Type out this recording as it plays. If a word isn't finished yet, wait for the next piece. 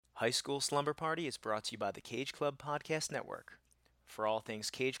High School Slumber Party is brought to you by the Cage Club Podcast Network. For all things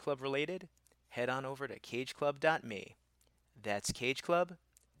Cage Club related, head on over to cageclub.me. That's cageclub.me.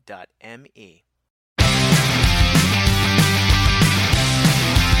 School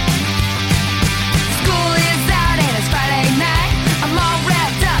is out and it's Friday night. I'm all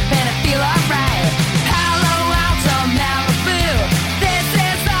wrapped up and I feel alright. Palo Alto, Malibu. This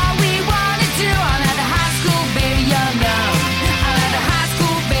is all we wanna do. I'm at the high school, baby, young, young. I'm at the high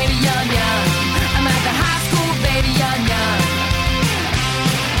school, baby, young, young. I'm at the high school, baby, young, young.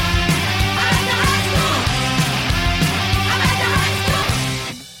 I'm at the high school. I'm at the high school. I'm at the high school.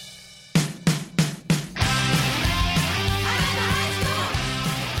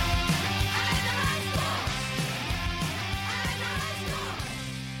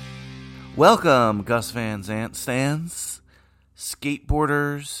 Welcome, Gus Van Zant stands,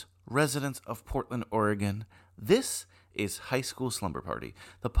 skateboarders, residents of Portland, Oregon. This is High School Slumber Party,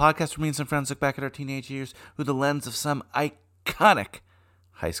 the podcast where me and some friends look back at our teenage years through the lens of some iconic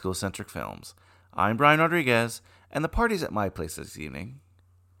high school-centric films. I'm Brian Rodriguez, and the party's at my place this evening.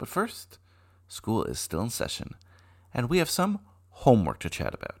 But first, school is still in session, and we have some homework to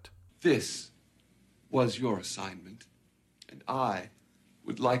chat about. This was your assignment, and I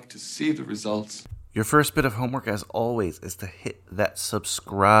would like to see the results. Your first bit of homework, as always, is to hit that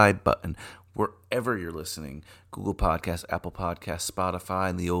subscribe button wherever you're listening. Google Podcasts, Apple Podcasts, Spotify,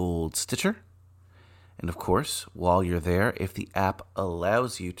 and the old Stitcher. And of course, while you're there, if the app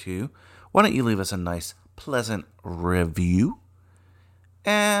allows you to, why don't you leave us a nice, pleasant review?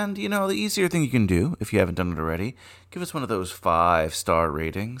 And, the easier thing you can do, if you haven't done it already, give us one of those 5-star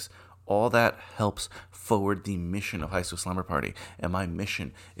ratings. All that helps forward the mission of High School Slumber Party. And my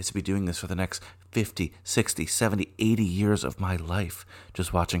mission is to be doing this for the next 50, 60, 70, 80 years of my life.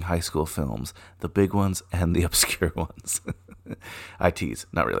 Just watching high school films. The big ones and the obscure ones. I tease.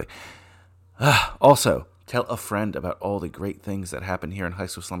 Not really. Also, tell a friend about all the great things that happen here in High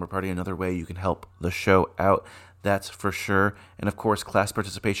School Slumber Party. Another way you can help the show out. That's for sure. And of course, class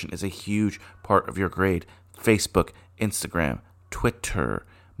participation is a huge part of your grade. Facebook, Instagram, Twitter.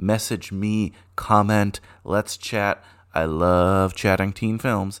 Message me, comment, let's chat. I love chatting teen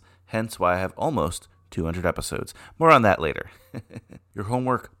films, hence why I have almost 200 episodes. More on that later. Your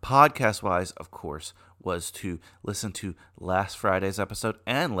homework, podcast-wise, of course, was to listen to last Friday's episode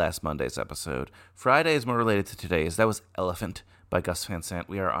and last Monday's episode. Friday is more related to today's. That was Elephant by Gus Van Sant.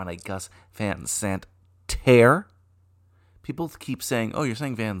 We are on a Gus Van Sant tear. People keep saying, oh, you're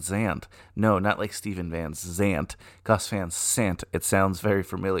saying Van Zandt. No, not like Steven Van Zandt. Gus Van Sant. It sounds very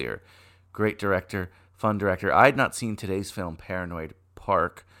familiar. Great director, fun director. I had not seen today's film, Paranoid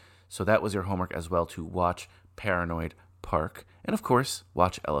Park, so that was your homework as well, to watch Paranoid Park. And of course,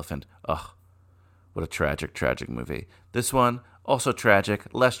 watch Elephant. Ugh, what a tragic, tragic movie. This one, also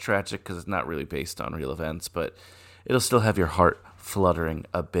tragic. Less tragic because it's not really based on real events, but it'll still have your heart fluttering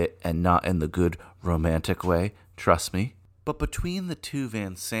a bit and not in the good romantic way. Trust me. But between the two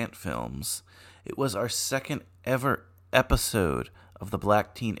Van Sant films, it was our second ever episode of the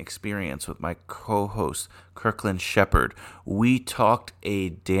Black Teen Experience with my co-host, Kirkland Shepard. We talked a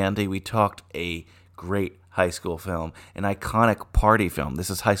dandy, we talked a great high school film, an iconic party film.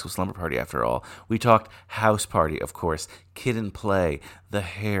 This is High School Slumber Party after all. We talked House Party, of course, Kid and Play, The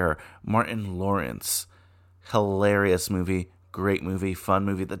Hair, Martin Lawrence. Hilarious movie. Great movie, fun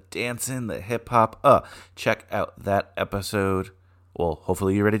movie, the dancing, the hip-hop. Check out that episode. Well,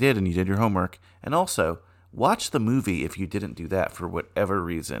 hopefully you already did and you did your homework. And also, watch the movie if you didn't do that for whatever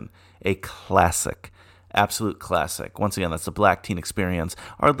reason. A classic, absolute classic. Once again, that's the Black Teen Experience,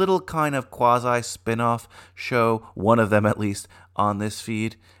 our little kind of quasi-spin-off show, one of them at least, on this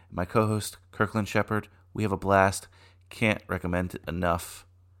feed. My co-host, Kirkland Shepard, we have a blast. Can't recommend it enough.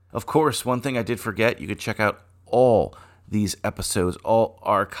 Of course, one thing I did forget, you could check out all these episodes, all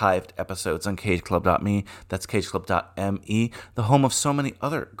archived episodes on cageclub.me. That's cageclub.me, the home of so many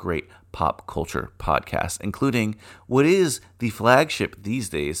other great pop culture podcasts, including what is the flagship these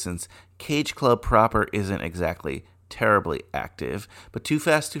days, since Cage Club proper isn't exactly terribly active, but Too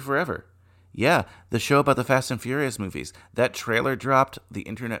Fast, Too Forever. Yeah, the show about the Fast and Furious movies. That trailer dropped. The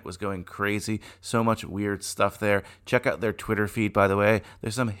internet was going crazy. So much weird stuff there. Check out their Twitter feed, by the way.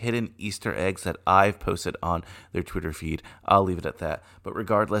 There's some hidden Easter eggs that I've posted on their Twitter feed. I'll leave it at that. But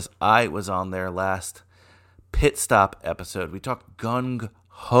regardless, I was on their last pit stop episode. We talked Gung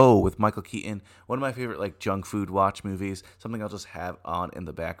Ho with Michael Keaton, one of my favorite junk food watch movies, something I'll just have on in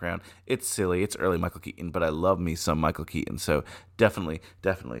the background. It's silly, it's early Michael Keaton, but I love me some Michael Keaton, so definitely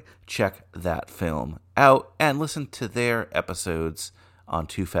check that film out and listen to their episodes on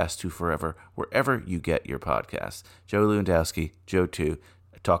Too Fast, Too Forever, wherever you get your podcasts. Joe Lewandowski, Joe 2,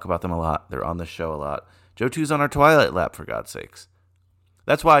 talk about them a lot. They're on the show a lot. Joe 2's on our Twilight lap, for God's sakes.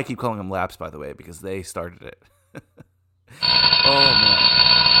 That's why I keep calling them laps, by the way, because they started it. Oh, man.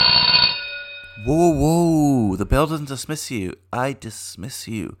 Whoa. The bell doesn't dismiss you. I dismiss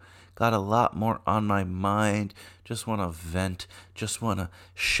you. Got a lot more on my mind. Just want to vent. Just want to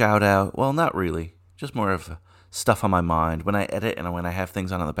shout out. Well, not really. Just more of stuff on my mind. When I edit and when I have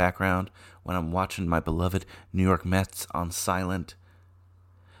things on in the background, when I'm watching my beloved New York Mets on silent,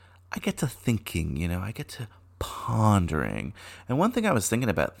 I get to thinking, I get to pondering. And one thing I was thinking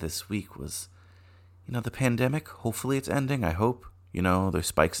about this week was, the pandemic. Hopefully it's ending, I hope. There's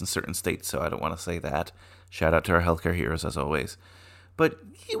spikes in certain states, so I don't want to say that. Shout out to our healthcare heroes, as always. But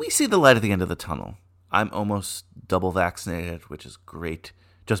we see the light at the end of the tunnel. I'm almost double vaccinated, which is great.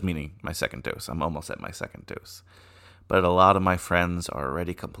 Just meaning my second dose. I'm almost at my second dose. But a lot of my friends are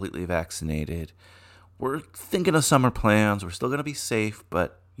already completely vaccinated. We're thinking of summer plans. We're still going to be safe,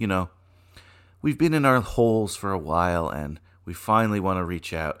 but, we've been in our holes for a while, and we finally want to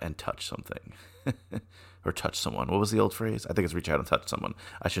reach out and touch something. Or touch someone. What was the old phrase? I think it's reach out and touch someone.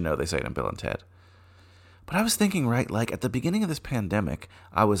 I should know. They say it in Bill and Ted. But I was thinking, right, like at the beginning of this pandemic,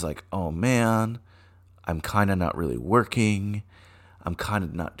 I was like, oh man, I'm kind of not really working. I'm kind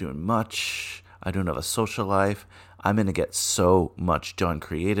of not doing much. I don't have a social life. I'm going to get so much done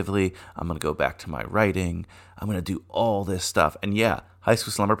creatively. I'm going to go back to my writing. I'm going to do all this stuff. And yeah, High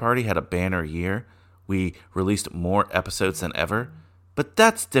School Slumber Party had a banner year. We released more episodes than ever. But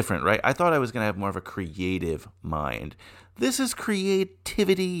that's different, right? I thought I was going to have more of a creative mind. This is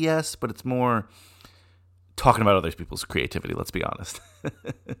creativity, yes, but it's more talking about other people's creativity, let's be honest.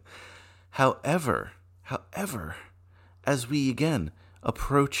 However, as we again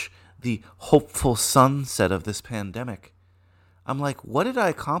approach the hopeful sunset of this pandemic, I'm like, what did I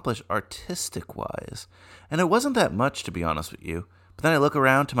accomplish artistic-wise? And it wasn't that much, to be honest with you. But then I look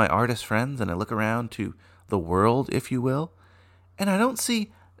around to my artist friends, and I look around to the world, if you will, and I don't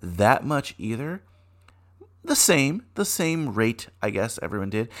see that much either. The same rate, I guess, everyone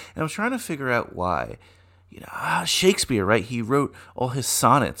did. And I'm trying to figure out why. Shakespeare, right? He wrote all his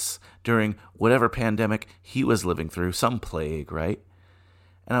sonnets during whatever pandemic he was living through, some plague, right?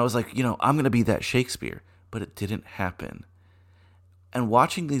 And I was like, I'm going to be that Shakespeare. But it didn't happen. And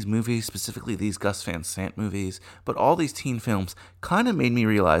watching these movies, specifically these Gus Van Sant movies, but all these teen films, kind of made me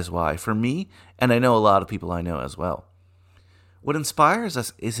realize why. For me, and I know a lot of people I know as well, what inspires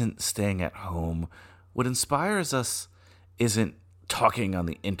us isn't staying at home. What inspires us isn't talking on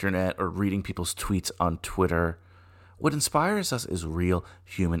the internet or reading people's tweets on Twitter. What inspires us is real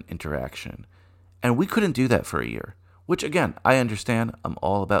human interaction. And we couldn't do that for a year, which again, I understand. I'm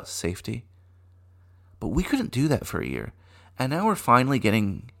all about safety. But we couldn't do that for a year. And now we're finally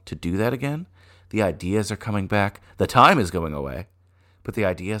getting to do that again. The ideas are coming back. The time is going away. But the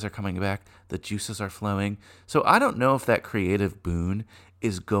ideas are coming back. The juices are flowing. So I don't know if that creative boon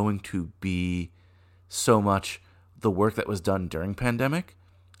is going to be so much the work that was done during pandemic.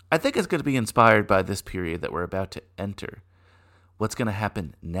 I think it's going to be inspired by this period that we're about to enter. What's going to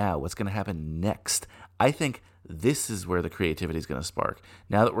happen now? What's going to happen next? I think this is where the creativity is going to spark.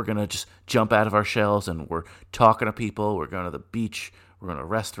 Now that we're going to just jump out of our shells and we're talking to people, we're going to the beach, we're going to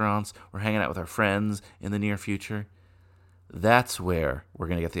restaurants, we're hanging out with our friends in the near future. That's where we're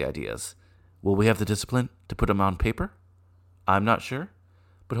going to get the ideas. Will we have the discipline to put them on paper? I'm not sure,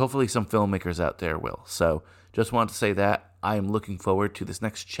 but hopefully some filmmakers out there will. So just wanted to say that. I am looking forward to this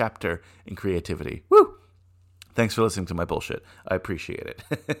next chapter in creativity. Woo! Thanks for listening to my bullshit. I appreciate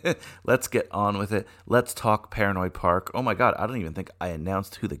it. Let's get on with it. Let's talk Paranoid Park. Oh my God, I don't even think I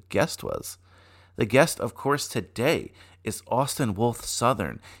announced who the guest was. The guest, of course, today is Austin Wolf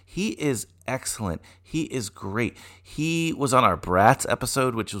Southern. He is excellent. He is great. He was on our Bratz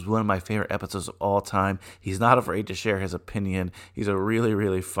episode, which was one of my favorite episodes of all time. He's not afraid to share his opinion. He's a really,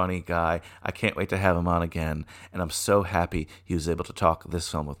 really funny guy. I can't wait to have him on again. And I'm so happy he was able to talk this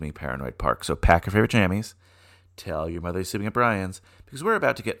film with me, Paranoid Park. So pack your favorite jammies. Tell your mother you're sleeping at Brian's, because we're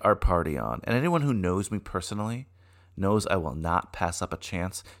about to get our party on. And anyone who knows me personally knows I will not pass up a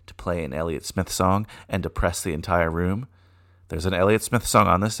chance to play an Elliott Smith song and depress the entire room. There's an Elliott Smith song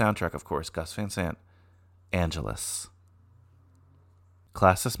on this soundtrack, of course, Gus Van Sant, Angelus.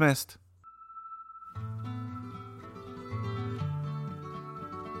 Class dismissed.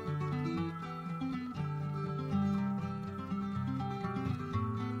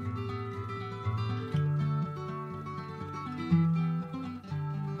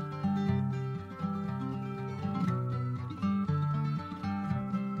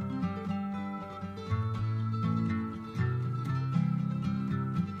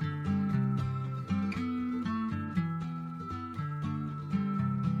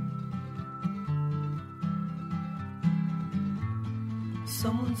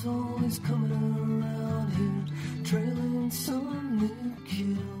 Someone's always coming around here, trailing some new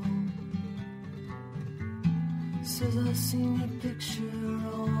kill. Says I seen your picture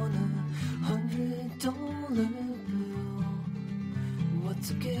on $100 bill.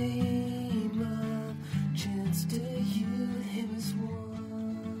 What's a game of chance to you? Him is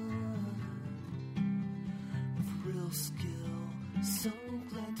one with real skill. So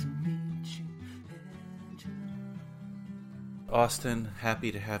glad to meet you, Angela. Austin,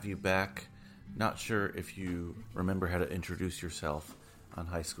 happy to have you back. Not sure if you remember how to introduce yourself on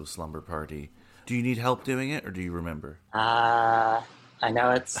High School Slumber Party. Do you need help doing it, or do you remember? I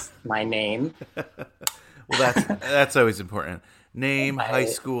know it's my name. Well, that's always important. Name, high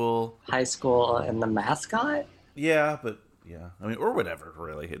school. High school and the mascot? Yeah, but yeah. I mean, or whatever,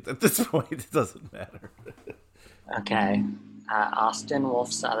 really. At this point, it doesn't matter. Okay. Austin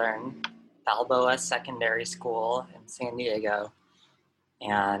Wolf Southern, Balboa Secondary School in San Diego.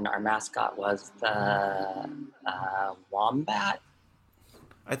 And our mascot was the wombat.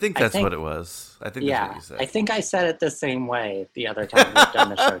 I think that's what it was. I think that's what you said. I think I said it the same way the other time we've done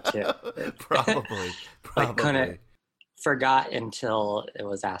the show, too. Probably. I couldn't forgot until it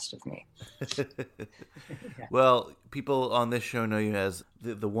was asked of me. Well, people on this show know you as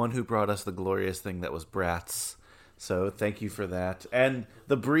the one who brought us the glorious thing that was Bratz. So thank you for that. And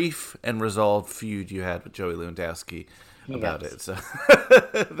the brief and resolved feud you had with Joey Lewandowski about it. So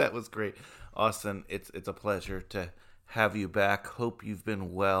that was great. Austin, it's a pleasure to have you back. Hope you've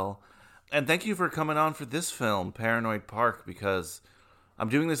been well. And thank you for coming on for this film, Paranoid Park, because I'm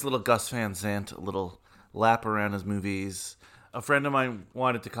doing this little Gus Van Sant, a little lap around his movies. A friend of mine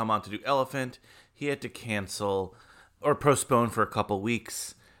wanted to come on to do Elephant. He had to cancel or postpone for a couple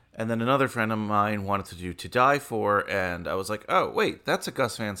weeks. And then another friend of mine wanted to do To Die For, and I was like, oh, wait, that's a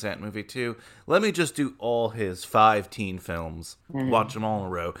Gus Van Sant movie too. Let me just do all his 5 teen films, watch them all in a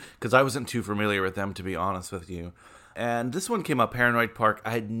row, because I wasn't too familiar with them, to be honest with you. And this one came up, Paranoid Park.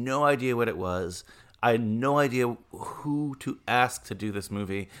 I had no idea what it was. I had no idea who to ask to do this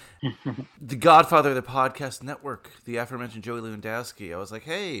movie. The Godfather of the Podcast Network, the aforementioned Joey Lewandowski. I was like,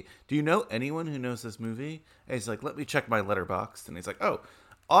 hey, do you know anyone who knows this movie? And he's like, let me check my Letterboxd. And he's like, oh,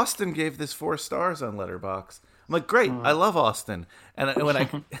 Austin gave this 4 stars on Letterboxd. I'm like, great, I love Austin. And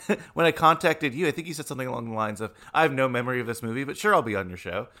when I contacted you, I think you said something along the lines of, I have no memory of this movie, but sure, I'll be on your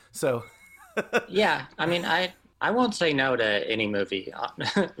show. So, yeah, I mean, I won't say no to any movie,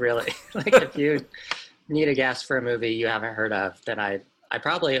 really. Like, if you need a guest for a movie you haven't heard of, then I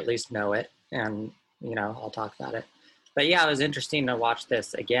probably at least know it, and, I'll talk about it. But yeah, it was interesting to watch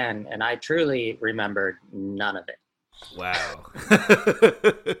this again, and I truly remembered none of it. Wow.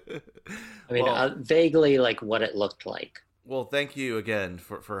 I mean, vaguely, like, what it looked like. Well, thank you again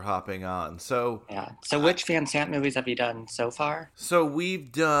for hopping on. So yeah. So which Van Sant movies have you done so far? So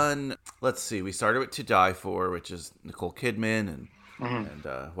we've done, let's see, we started with To Die For, which is Nicole Kidman and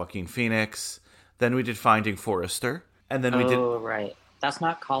Joaquin Phoenix. Then we did Finding Forrester. And then we did... Oh, right. That's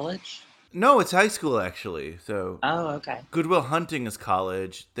not college? No, it's high school, actually. So oh, okay. Good Will Hunting is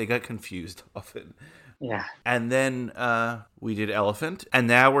college. They got confused often. Yeah. And then we did Elephant. And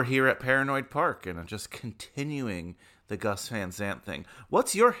now we're here at Paranoid Park. And I'm just continuing the Gus Van Sant thing.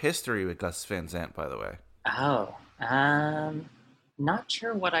 What's your history with Gus Van Sant, by the way? Oh, not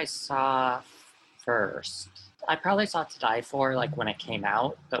sure what I saw first. I probably saw To Die For, like, when it came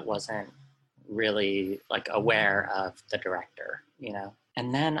out, but wasn't really, like, aware of the director,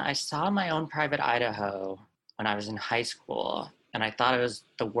 And then I saw My Own Private Idaho when I was in high school, and I thought it was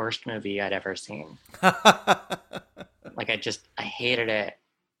the worst movie I'd ever seen. Like, I hated it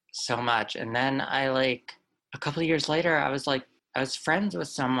so much. And then a couple of years later, I was friends with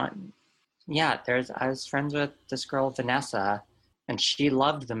someone. Yeah, I was friends with this girl, Vanessa, and she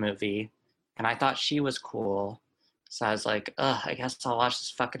loved the movie, and I thought she was cool. So I was like, I guess I'll watch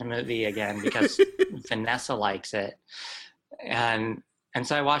this fucking movie again because Vanessa likes it. And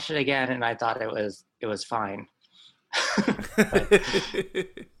so I watched it again, and I thought it was fine.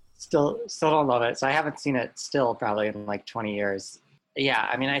 Still don't love it. So I haven't seen it still probably in like 20 years. Yeah,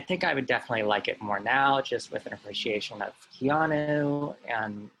 I mean, I think I would definitely like it more now, just with an appreciation of Keanu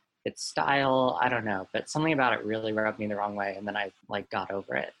and its style. I don't know, but something about it really rubbed me the wrong way, and then I got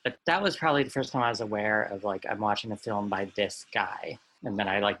over it. But that was probably the first time I was aware of I'm watching a film by this guy, and then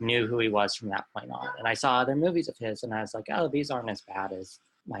I knew who he was from that point on. And I saw other movies of his, and I was like, oh, these aren't as bad as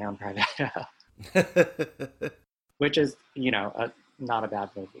My Own Private Idaho, which is not a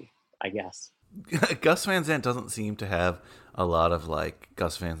bad movie, I guess. Gus Van Sant doesn't seem to have a lot of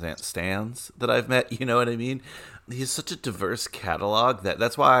Gus Van Sant stans that I've met. You know what I mean? He has such a diverse catalog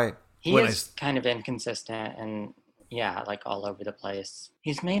that's why he is kind of inconsistent, and yeah, like all over the place.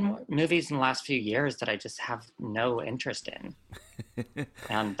 He's made movies in the last few years that I just have no interest in.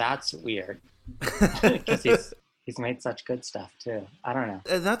 And that's weird because he's made such good stuff too. I don't know.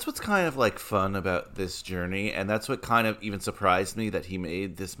 And that's what's kind of like fun about this journey, and that's what kind of even surprised me that he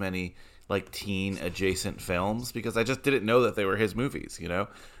made this many like teen adjacent films, because I just didn't know that they were his movies, you know?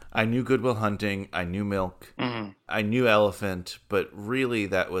 I knew Good Will Hunting, I knew Milk, I knew Elephant, but really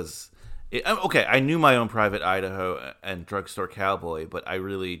that was it. Okay, I knew My Own Private Idaho and Drugstore Cowboy, but I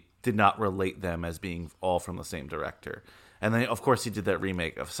really did not relate them as being all from the same director. And then, of course, he did that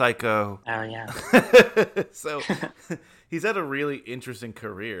remake of Psycho. Oh, yeah. So he's had a really interesting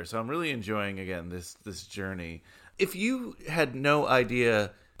career. So I'm really enjoying, again, this journey. If you had no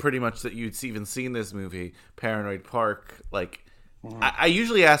idea pretty much that you'd even seen this movie, Paranoid Park, like, I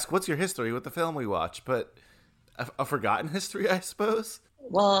usually ask, what's your history with the film we watch? But a forgotten history, I suppose?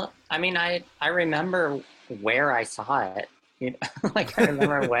 Well, I mean, I remember where I saw it. You know, like, I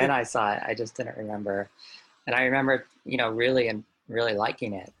remember when I saw it. I just didn't remember. And I remember, you know, really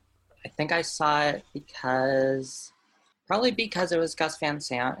liking it. I think I saw it probably because it was Gus Van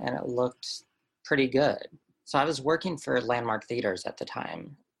Sant and it looked pretty good. So I was working for Landmark Theaters at the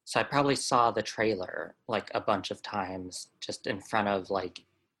time. So I probably saw the trailer like a bunch of times just in front of like,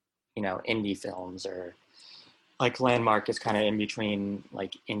 you know, indie films, or like Landmark is kind of in between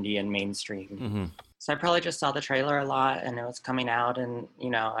like indie and mainstream. Mm-hmm. So I probably just saw the trailer a lot and it was coming out, and,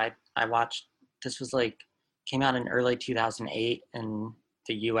 you know, I watched, this was like, came out in early 2008 in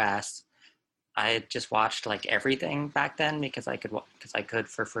the US. I had just watched like everything back then because I could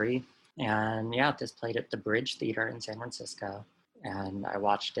for free. And yeah, this played at the Bridge Theater in San Francisco. And I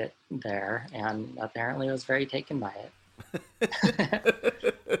watched it there and apparently was very taken by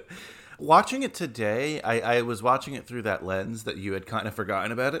it. Watching it today, I was watching it through that lens that you had kind of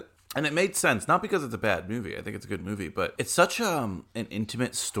forgotten about it. And it made sense, not because it's a bad movie. I think it's a good movie, but it's such an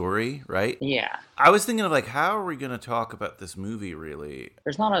intimate story, right? Yeah. I was thinking of like, how are we going to talk about this movie really?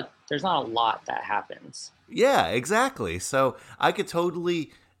 There's not a lot that happens. Yeah, exactly. So I could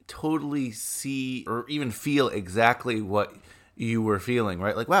totally see or even feel exactly what you were feeling,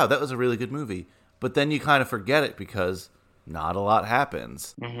 right? Like, wow, that was a really good movie. But then you kind of forget it because not a lot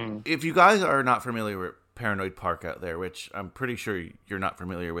happens. Mm-hmm. If you guys are not familiar with Paranoid Park out there, which I'm pretty sure you're not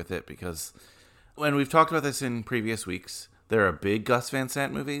familiar with it, because when we've talked about this in previous weeks, there are big Gus Van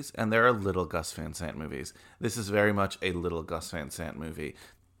Sant movies and there are little Gus Van Sant movies. This is very much a little Gus Van Sant movie.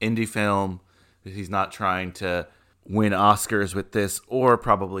 Indie film. He's not trying to win Oscars with this or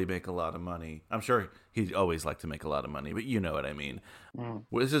probably make a lot of money. I'm sure he'd always like to make a lot of money, but you know what I mean.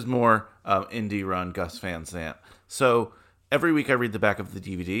 This is more indie run Gus Van Sant. So every week I read the back of the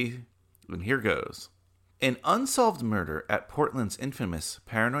DVD, and here goes. An unsolved murder at Portland's infamous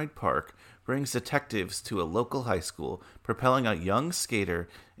Paranoid Park brings detectives to a local high school, propelling a young skater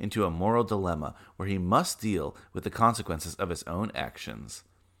into a moral dilemma where he must deal with the consequences of his own actions.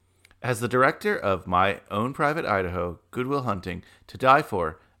 As the director of My Own Private Idaho, Good Will Hunting, To Die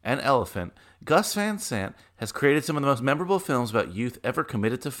For, and Elephant, Gus Van Sant has created some of the most memorable films about youth ever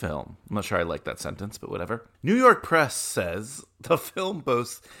committed to film. I'm not sure I like that sentence, but whatever. New York Press says the film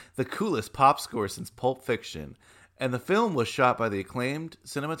boasts the coolest pop score since Pulp Fiction, and the film was shot by the acclaimed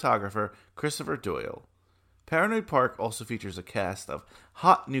cinematographer Christopher Doyle. Paranoid Park also features a cast of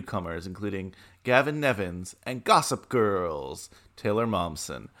hot newcomers, including Gavin Nevins and Gossip Girls, Taylor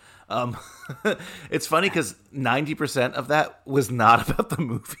Momsen. It's funny because 90% of that was not about the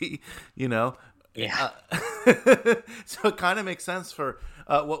movie, you know? Yeah. So it kind of makes sense for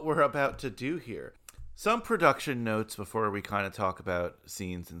what we're about to do here. Some production notes before we kind of talk about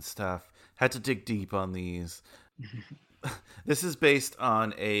scenes and stuff. Had to dig deep on these. This is based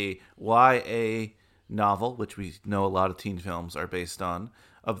on a YA novel, which we know a lot of teen films are based on,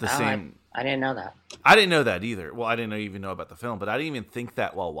 of the same... I didn't know that. I didn't know that either. Well, I didn't even know about the film, but I didn't even think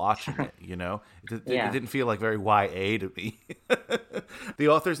that while watching it, you know? It didn't feel like very YA to me. The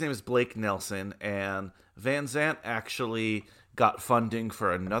author's name is Blake Nelson, and Van Sant actually got funding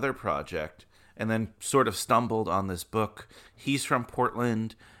for another project and then sort of stumbled on this book. He's from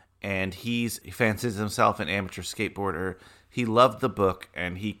Portland, and he fancies himself an amateur skateboarder. He loved the book,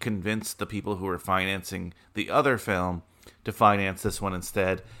 and he convinced the people who were financing the other film to finance this one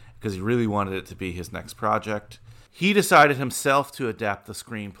instead, because he really wanted it to be his next project. He decided himself to adapt the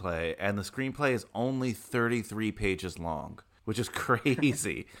screenplay, and the screenplay is only 33 pages long, which is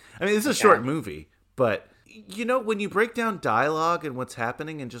crazy. I mean, this is a short movie, but, you know, when you break down dialogue and what's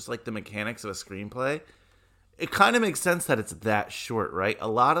happening and just, like, the mechanics of a screenplay, it kind of makes sense that it's that short, right? A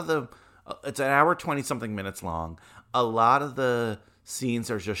lot of it's an hour, 20-something minutes long. A lot of the scenes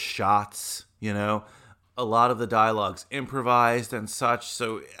are just shots, you know? a lot of the dialogue's improvised and such.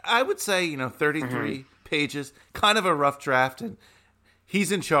 So I would say, 33 pages, kind of a rough draft, and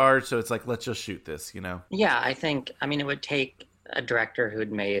he's in charge, so it's like, let's just shoot this, Yeah, I mean, it would take a director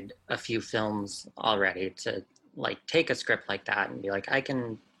who'd made a few films already to like take a script like that and be like, I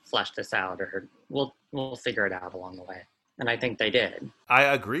can flesh this out, or we'll figure it out along the way. And I think they did. I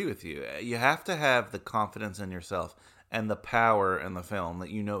agree with you. You have to have the confidence in yourself and the power in the film that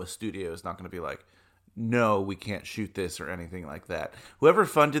a studio is not going to be like, no, we can't shoot this or anything like that. Whoever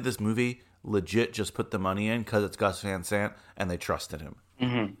funded this movie legit just put the money in because it's Gus Van Sant and they trusted him.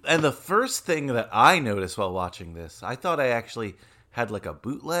 Mm-hmm. And the first thing that I noticed while watching this, I thought I actually had like a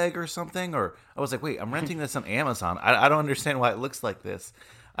bootleg or something, or I was like, wait, I'm renting this on Amazon. I don't understand why it looks like this.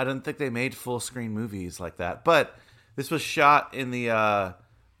 I didn't think they made full screen movies like that. But this was shot in the I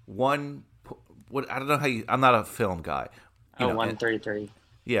don't know how I'm not a film guy. 1:33.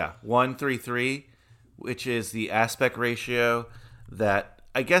 Yeah, 1:33, which is the aspect ratio that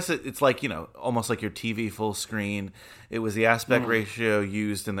I guess it's like, almost like your TV full screen. It was the aspect ratio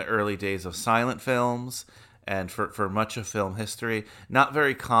used in the early days of silent films and for much of film history. Not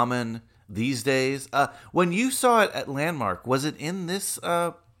very common these days. When you saw it at Landmark, was it in this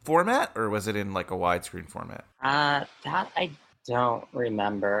format or was it in like a widescreen format? That I don't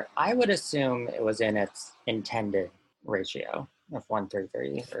remember. I would assume it was in its intended ratio of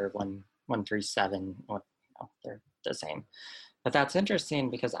 1:33 or 1:37. They're the same. But that's interesting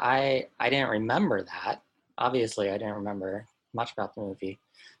because I didn't remember that. Obviously, I didn't remember much about the movie.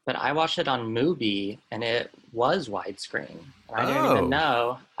 But I watched it on Mubi, and it was widescreen. And I didn't even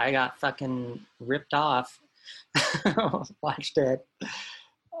know. I got fucking ripped off. Watched it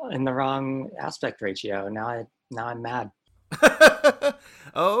in the wrong aspect ratio. Now I'm mad.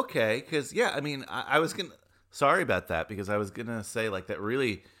 Oh, okay. Because, yeah, I mean, I was going to... Sorry about that, because I was going to say, like, that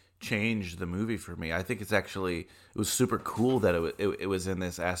really changed the movie for me. I think it was super cool that it was in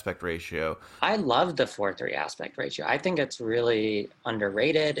this aspect ratio. I love the 4:3 aspect ratio. I think it's really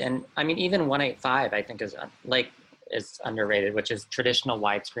underrated. And I mean, even 1:8:5 I think is underrated, which is traditional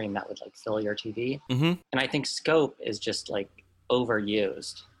widescreen that would like fill your TV. Mm-hmm. And I think scope is just like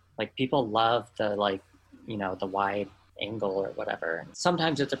overused. Like people love the the wide angle or whatever.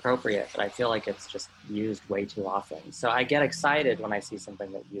 Sometimes it's appropriate, but I feel like it's just used way too often. So I get excited when I see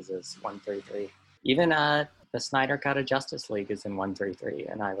something that uses 1:33. Even the Snyder Cut of Justice League is in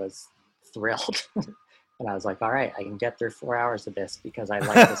 1:33, and I was thrilled. And I was like, all right, I can get through 4 hours of this because I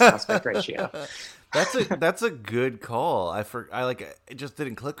like this aspect ratio. That's a good call. It just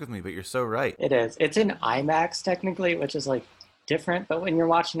didn't click with me, but you're so right. It is. It's in IMAX technically, which is like different, but when you're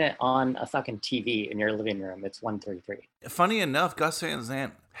watching it on a fucking TV in your living room, it's 1:33. Funny enough, Gus Van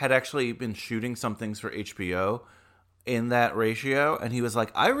Sant had actually been shooting some things for HBO in that ratio, and he was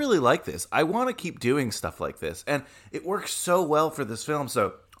like, I really like this. I want to keep doing stuff like this, and it works so well for this film.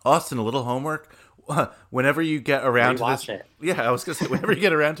 So, Austin, a little homework. Whenever you get around to this, it. Yeah, I was gonna say, whenever you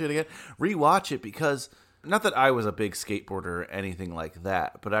get around to it again, rewatch it, because not that I was a big skateboarder or anything like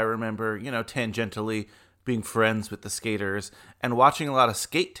that, but I remember, tangentially being friends with the skaters and watching a lot of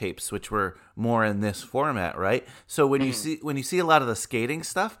skate tapes, which were more in this format, right? So when you see a lot of the skating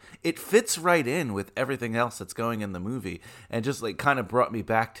stuff, it fits right in with everything else that's going in the movie, and just like kind of brought me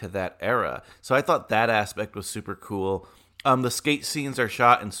back to that era. So I thought that aspect was super cool. The skate scenes are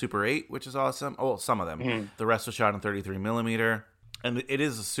shot in Super 8, which is awesome. Oh, well, some of them. Mm-hmm. The rest was shot in 33 millimeter. And it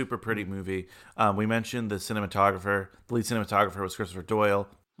is a super pretty movie. We mentioned the cinematographer. The lead cinematographer was Christopher Doyle.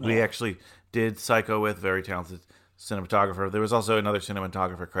 We actually did Psycho with, very talented cinematographer. There was also another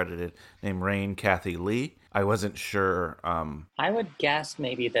cinematographer credited named Rain Kathy Lee. I wasn't sure. I would guess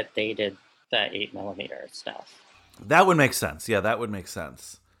maybe that they did the 8mm stuff. That would make sense. Yeah, that would make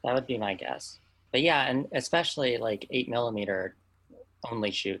sense. That would be my guess. But yeah, and especially like 8mm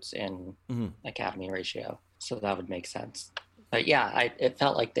only shoots in Academy ratio. So that would make sense. But yeah, it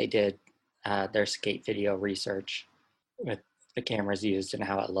felt like they did their skate video research with the cameras used and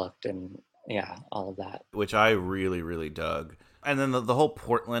how it looked, and yeah, all of that. Which I really, really dug. And then the whole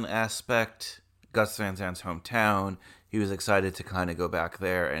Portland aspect, Gus Van Sant's hometown, he was excited to kind of go back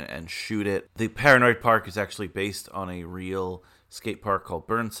there and shoot it. The Paranoid Park is actually based on a real skate park called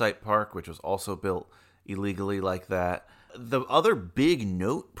Burnside Park, which was also built illegally like that. The other big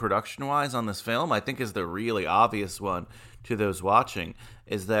note production-wise on this film, I think is the really obvious one to those watching,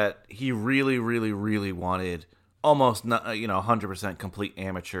 is that he really, really, really wanted almost 100% complete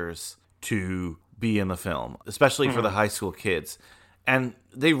amateurs to be in the film, especially for the high school kids. And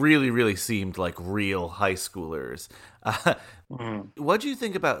they really, really seemed like real high schoolers. What do you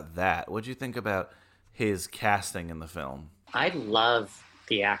think about that? What do you think about his casting in the film? I love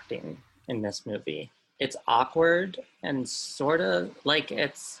the acting in this movie. it's awkward and sort of like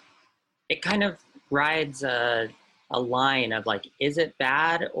it kind of rides a line of like, is it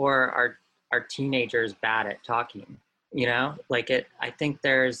bad or are teenagers bad at talking? You know, like I think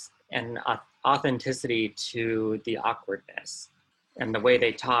there's an authenticity to the awkwardness and the way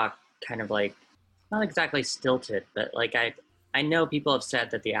they talk, kind of like not exactly stilted, but like I know people have said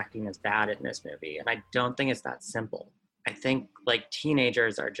that the acting is bad in this movie, and I don't think it's that simple. I think like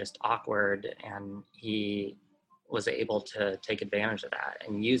teenagers are just awkward, and he was able to take advantage of that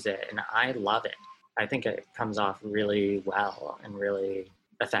and use it, and I love it. I think it comes off really well and really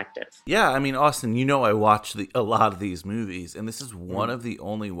effective. Yeah, I mean, Austin, you know I watch a lot of these movies, and this is one of the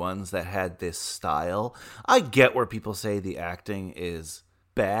only ones that had this style. I get where people say the acting is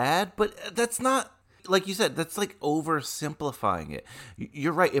bad, but that's not, like you said, that's like oversimplifying it.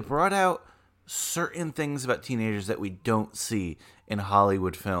 You're right, it brought out certain things about teenagers that we don't see in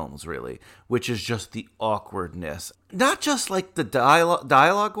Hollywood films, really, which is just the awkwardness. Not just like the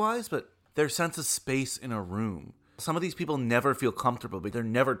dialogue-wise, but their sense of space in a room. Some of these people never feel comfortable, but they're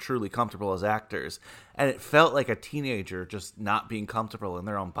never truly comfortable as actors. And it felt like a teenager just not being comfortable in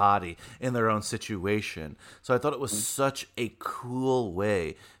their own body, in their own situation. So I thought it was such a cool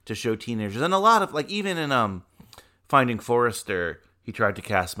way to show teenagers. And a lot of, like, even in Finding Forrester, he tried to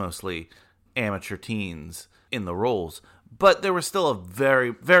cast mostly amateur teens in the roles. But there was still a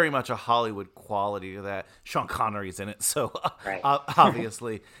very, very much a Hollywood quality to that. Sean Connery's in it, so Right.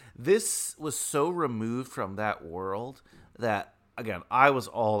 Obviously. This was so removed from that world that, again, I was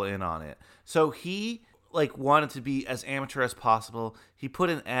all in on it. So he, like, wanted to be as amateur as possible. He put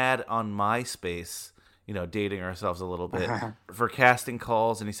an ad on MySpace, you know, dating ourselves a little bit, for casting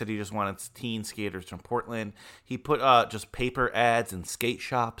calls, and he said he just wanted teen skaters from Portland. He put just paper ads in skate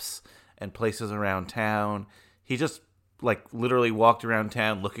shops and places around town. He just, like, literally walked around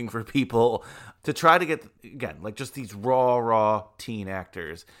town looking for people to try to get, again, like, just these raw teen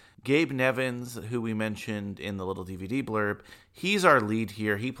actors. Gabe Nevins, who we mentioned in the little DVD blurb, he's our lead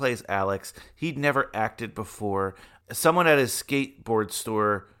here. He plays Alex. He'd never acted before. Someone at his skateboard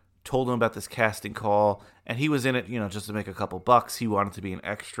store told him about this casting call, and he was in it, you know, just to make a couple bucks. He wanted to be an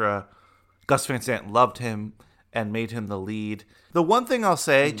extra. Gus Van Sant loved him and made him the lead. The one thing I'll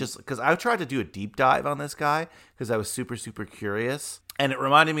say, just because I tried to do a deep dive on this guy, because I was super, super curious, and it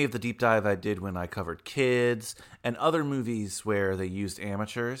reminded me of the deep dive I did when I covered Kids and other movies where they used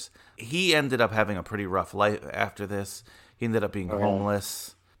amateurs. He ended up having a pretty rough life after this. He ended up being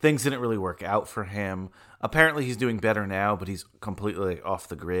homeless. Things didn't really work out for him. Apparently he's doing better now, but he's completely off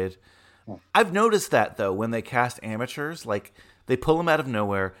the grid. I've noticed that, though, when they cast amateurs, like, they pull them out of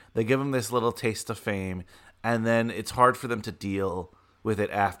nowhere, they give them this little taste of fame, and then it's hard for them to deal with it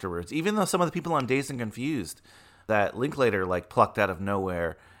afterwards. Even though some of the people on Dazed and Confused that Linklater, like, plucked out of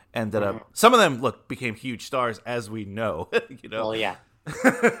nowhere ended up, some of them, look, became huge stars, as we know. You know? Well, yeah.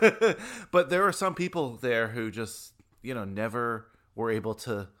 But there are some people there who just, you know, never were able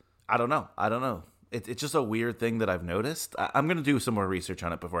to, I don't know. It's just a weird thing that I've noticed. I'm going to do some more research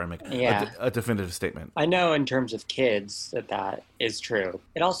on it before I make a definitive statement. I know in terms of kids that is true.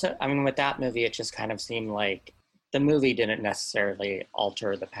 It also, I mean, with that movie, it just kind of seemed like the movie didn't necessarily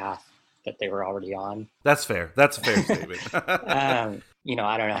alter the path that they were already on. That's fair. That's a fair statement. You know,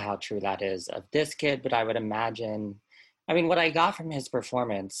 I don't know how true that is of this kid, but I would imagine, I mean, what I got from his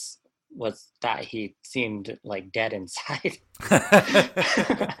performance was that he seemed like dead inside.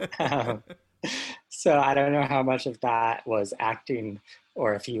 So I don't know how much of that was acting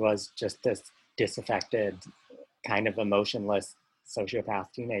or if he was just this disaffected, kind of emotionless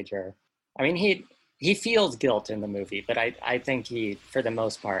sociopath teenager. I mean, he feels guilt in the movie, but I think he, for the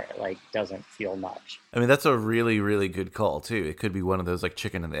most part, like, doesn't feel much. I mean, that's a really, really good call, too. It could be one of those, like,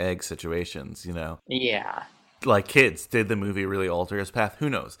 chicken and egg situations, you know? Yeah. Like, Kids, did the movie really alter his path? Who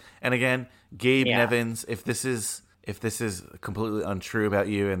knows? And again, Gabe Nevins, if this is completely untrue about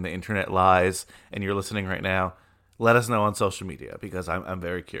you and the internet lies and you're listening right now, let us know on social media, because I'm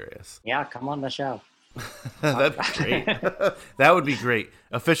very curious. Yeah, come on the show. That'd be great. That would be great.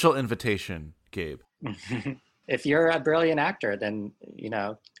 Official invitation, Gabe. If you're a brilliant actor, then, you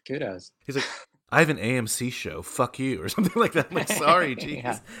know, kudos. He's like, I have an AMC show. Fuck you, or something like that. I'm like, sorry,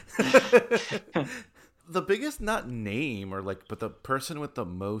 jeez. The biggest, not name, or like, but the person with the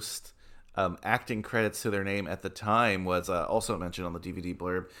most acting credits to their name at the time was also mentioned on the DVD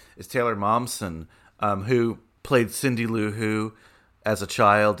blurb is Taylor Momsen, who played Cindy Lou Who as a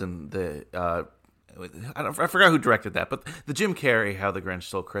child in the I forgot who directed that, but the Jim Carrey How the Grinch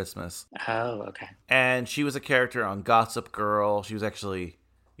Stole Christmas. Oh, okay. And she was a character on Gossip Girl. She was actually,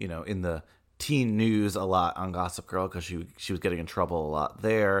 you know, in the teen news a lot on Gossip Girl because she was getting in trouble a lot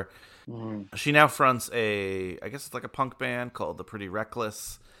there. She now fronts I guess it's like a punk band called The Pretty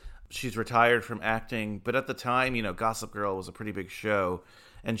Reckless. She's retired from acting, but at the time, Gossip Girl was a pretty big show,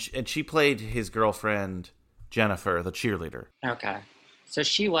 and she played his girlfriend, Jennifer, the cheerleader. Okay. So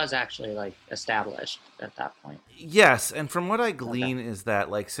she was actually, like, established at that point. Yes, and from what I glean is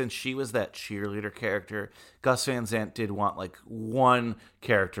that, like, since she was that cheerleader character, Gus Van Sant did want, like, one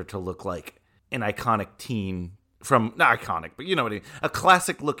character to look like an iconic teen from, not iconic, but you know what I mean, a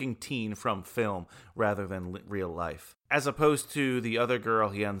classic-looking teen from film rather than real life. As opposed to the other girl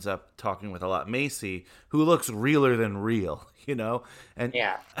he ends up talking with a lot, Macy, who looks realer than real, And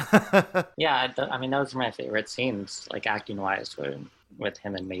Yeah. Yeah, I mean, those are my favorite scenes, like, acting-wise, with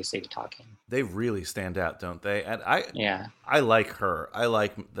him and Macy talking. They really stand out, don't they? And Yeah. I like her. I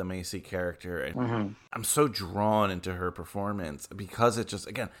like the Macy character. And I'm so drawn into her performance because it just,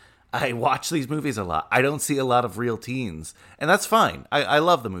 again, I watch these movies a lot. I don't see a lot of real teens. And that's fine. I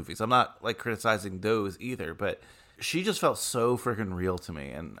love the movies. I'm not, like, criticizing those either. But she just felt so freaking real to me.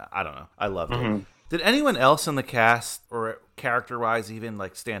 And I don't know. I loved it. Did anyone else in the cast, or character-wise even,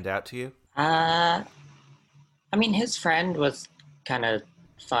 like, stand out to you? I mean, his friend was kind of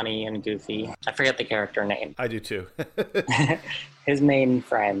funny and goofy. I forget the character name. I do too. His main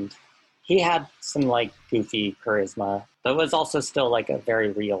friend. He had some, like, goofy charisma, but was also still, like, a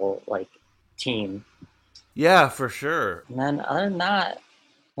very real, like, teen. Yeah, for sure. And then other than that,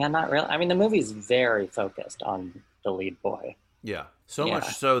 yeah, not really. I mean, the movie's very focused on the lead boy. Yeah. So Yeah.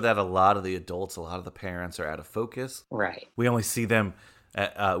 much so that a lot of the adults, a lot of the parents are out of focus. Right. We only see them,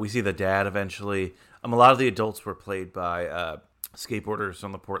 we see the dad eventually. A lot of the adults were played by skateboarders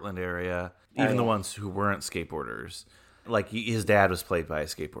from the Portland area, even the ones who weren't skateboarders. Like, his dad was played by a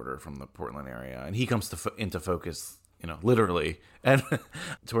skateboarder from the Portland area, and he comes into focus, literally, and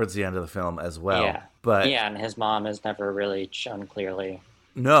towards the end of the film as well. Yeah. But yeah, and his mom is never really shown clearly.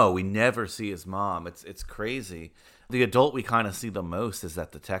 no, we never see his mom. It's crazy. The adult we kind of see the most is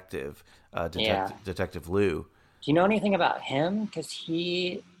that detective, Detective Lou. Do you know anything about him? Because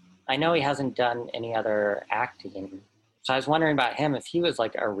I know he hasn't done any other acting. So I was wondering about him, if he was,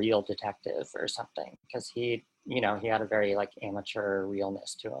 like, a real detective or something. Because he had a very, like, amateur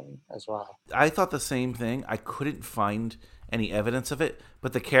realness to him as well. I thought the same thing. I couldn't find any evidence of it,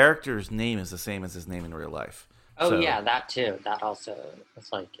 but the character's name is the same as his name in real life. Oh, So, yeah, that too. That also,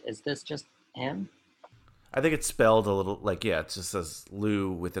 it's like, is this just him? I think it's spelled a little, like, it just says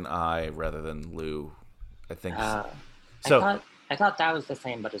Lou with an I rather than Lou, I think. So, I thought that was the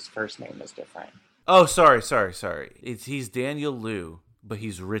same, but his first name was different. oh, sorry. He's Daniel Liu, but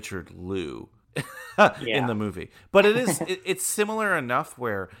he's Richard Liu in the movie. But it's similar enough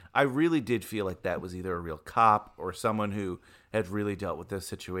where I really did feel like that was either a real cop or someone who had really dealt with those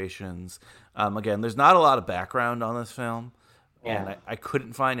situations. Again, there's not a lot of background on this film, and I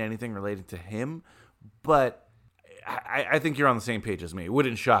couldn't find anything related to him, but I think you're on the same page as me. It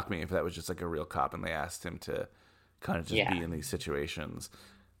wouldn't shock me if that was just like a real cop and they asked him to kind of just be in these situations.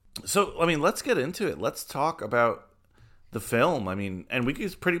 So, let's get into it. Let's talk about the film. And we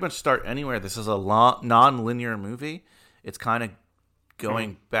could pretty much start anywhere. This is a non-linear movie. It's kind of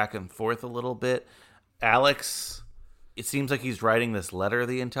going back and forth a little bit. Alex, it seems like he's writing this letter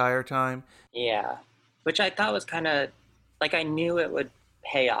the entire time. Yeah, which I thought was kind of, like, I knew it would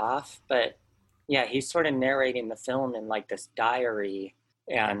pay off, but yeah, he's sort of narrating the film in, like, this diary.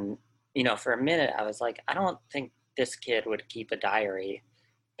 And, for a minute I was like, I don't think this kid would keep a diary.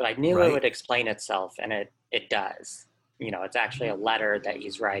 But I knew it would explain itself, and it does. It's actually a letter that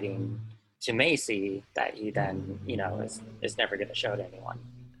he's writing to Macy that he then, is never going to show to anyone.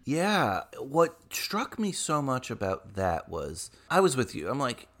 Yeah, what struck me so much about that was, I was with you. I'm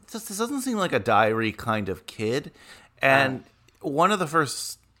like, this doesn't seem like a diary kind of kid. And one of the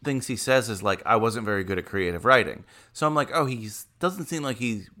first things he says is, like, I wasn't very good at creative writing. So I'm like, oh, he doesn't seem like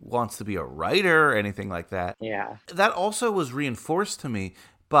he wants to be a writer or anything like that. Yeah. That also was reinforced to me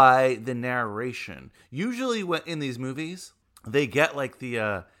by the narration. Usually in these movies, they get, like,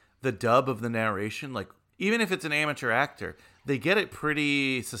 the dub of the narration. Like, even if it's an amateur actor, they get it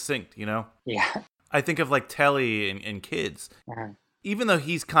pretty succinct, Yeah. I think of, like, Telly in Kids. Even though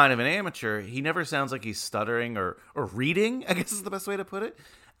he's kind of an amateur, he never sounds like he's stuttering or reading, I guess is the best way to put it.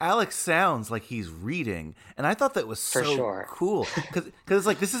 Alex sounds like he's reading, and I thought that was so cool. Because it's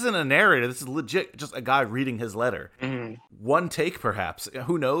like, this isn't a narrator, this is legit just a guy reading his letter. One take, perhaps.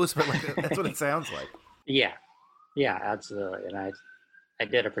 Who knows? But, like, that's what it sounds like. Yeah. Yeah, absolutely. And I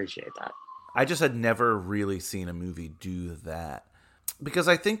did appreciate that. I just had never really seen a movie do that. Because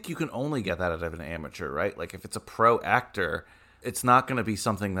I think you can only get that out of an amateur, right? Like, if it's a pro actor, it's not going to be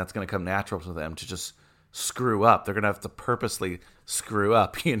something that's going to come natural to them to just screw up. They're going to have to purposely screw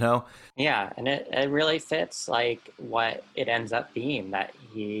up, you know? Yeah, and it really fits like what it ends up being, that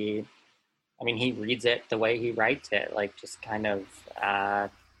he reads it the way he writes it, like just kind of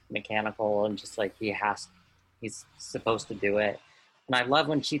mechanical, and just like he's supposed to do it. And I love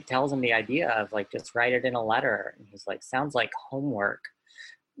when she tells him the idea of like, just write it in a letter. And he's like, sounds like homework,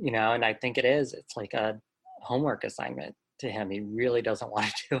 you know? And I think it is. It's like a homework assignment to him. He really doesn't want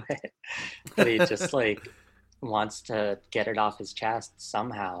to do it, but he just like wants to get it off his chest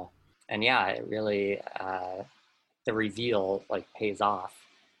somehow. And yeah, it really, the reveal like pays off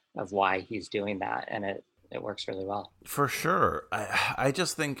of why he's doing that. And it works really well. For sure. I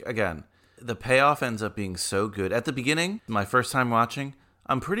just think, again, the payoff ends up being so good. At the beginning, my first time watching,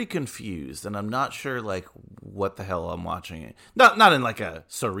 I'm pretty confused, and I'm not sure like what the hell I'm watching it. Not in like a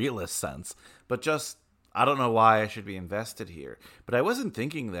surrealist sense, but just I don't know why I should be invested here. But I wasn't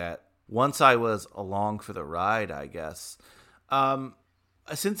thinking that once I was along for the ride, I guess.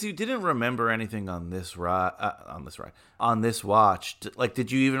 Since you didn't remember anything on this watch, like,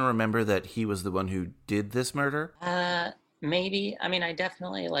 did you even remember that he was the one who did this murder? Maybe. I mean, I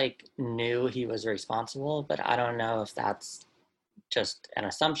definitely like knew he was responsible, but I don't know if that's just an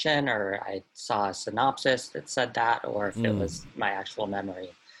assumption, or I saw a synopsis that said that, or if it was my actual memory.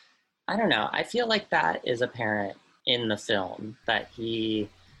 I don't know. I feel like that is apparent in the film, that he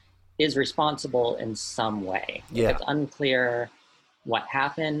is responsible in some way. Yeah. It's unclear what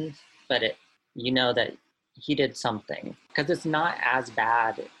happened, but you know that he did something, because it's not as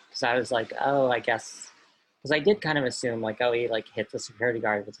bad. Because I was like, oh, I guess, because I did kind of assume like, oh, he like hit the security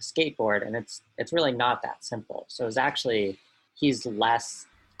guard with a skateboard, and it's really not that simple. So it's actually, he's less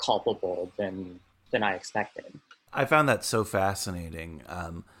culpable than I expected. I found that so fascinating.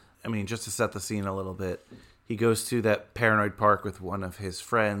 I mean, just to set the scene a little bit, he goes to that Paranoid Park with one of his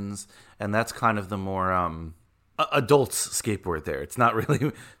friends, and that's kind of the more adults skateboard there. It's not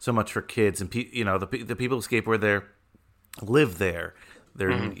really so much for kids, and the people who skateboard there live there.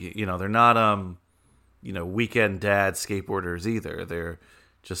 They're they're not weekend dad skateboarders either. They're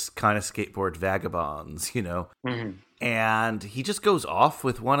just kind of skateboard vagabonds, you know. And he just goes off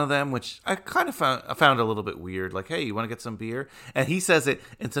with one of them, which I kind of found a little bit weird. Like, hey, you want to get some beer? And he says it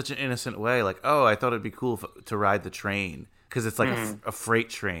in such an innocent way, like, oh, I thought it'd be cool to ride the train, because it's like a freight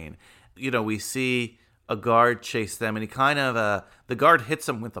train. You know, we see a guard chase them, and he kind of the guard hits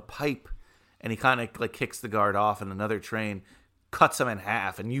him with a pipe, and he kind of like kicks the guard off, and another train cuts him in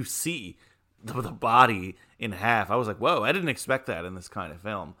half, and you see the body in half. I was like, whoa, I didn't expect that in this kind of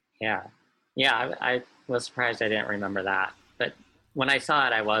film. Yeah, I was surprised I didn't remember that. But when I saw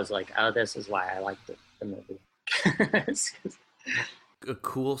it, I was like, oh, this is why I liked the movie. A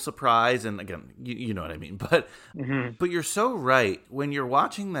cool surprise, and again, you know what I mean. But but you're so right. When you're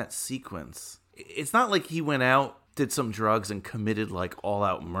watching that sequence, it's not like he went out, did some drugs, and committed like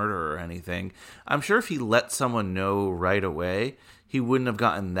all-out murder or anything. I'm sure if he let someone know right away, he wouldn't have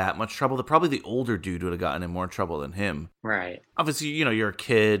gotten that much trouble. Probably the older dude would have gotten in more trouble than him. Right. Obviously, you're a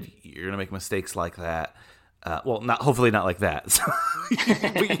kid. You're going to make mistakes like that. Hopefully not like that.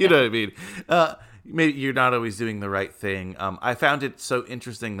 But you know what I mean? Maybe you're not always doing the right thing. I found it so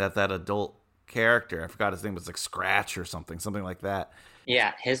interesting that adult character, I forgot his name, was like Scratch or something like that.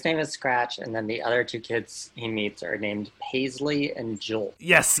 Yeah, his name is Scratch, and then the other two kids he meets are named Paisley and Jolt.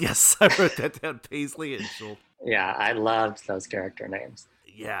 Yes, I wrote that down, Paisley and Jolt. Yeah, I loved those character names.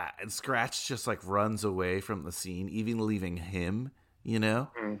 Yeah, and Scratch just like runs away from the scene, even leaving him, you know?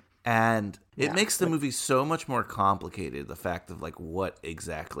 And it makes the movie so much more complicated, the fact of like what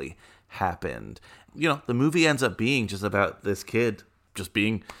exactly happened. You know, the movie ends up being just about this kid just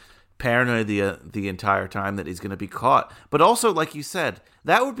being paranoid the entire time that he's going to be caught. But also, like you said,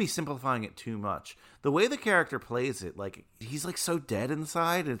 that would be simplifying it too much. The way the character plays it, like, he's like so dead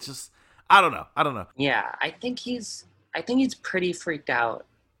inside. It's just, I don't know. Yeah, I think he's pretty freaked out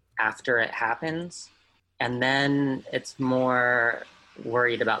after it happens, and then it's more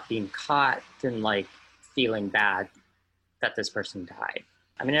worried about being caught than like feeling bad that this person died.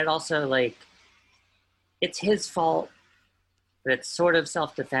 I mean, it also like, it's his fault, but it's sort of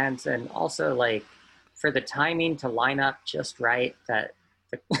self-defense, and also like for the timing to line up just right, that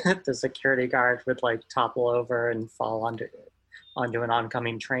the security guard would like topple over and fall onto an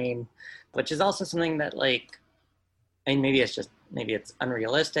oncoming train, which is also something that like, I mean, maybe it's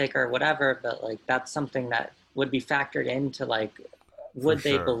unrealistic or whatever, but like that's something that would be factored into like, would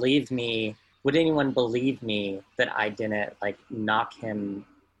they believe me? Would anyone believe me that I didn't like knock him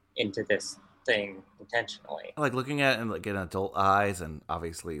into this thing intentionally? Like looking at it in like in adult eyes, and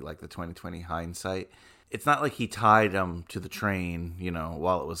obviously like the 2020 hindsight, it's not like he tied him to the train,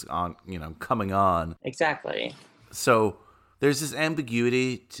 while it was on, coming on. Exactly. So there's this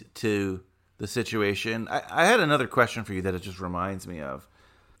ambiguity to the situation. I had another question for you that it just reminds me of.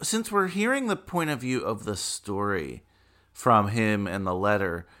 Since we're hearing the point of view of the story from him and the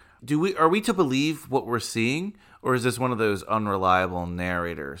letter, are we to believe what we're seeing, or is this one of those unreliable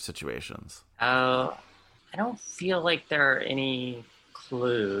narrator situations? I don't feel like there are any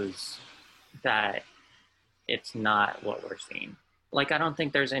clues that it's not what we're seeing. Like, I don't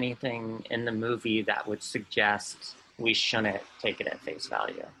think there's anything in the movie that would suggest we shouldn't take it at face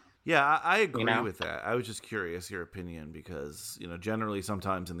value. Yeah, I agree with that. I was just curious your opinion because, generally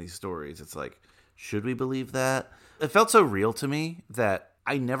sometimes in these stories, it's like, should we believe that? It felt so real to me that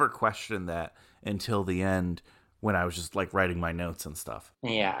I never questioned that until the end when I was just like writing my notes and stuff.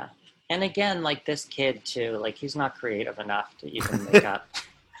 Yeah. And again, like this kid too, like he's not creative enough to even make up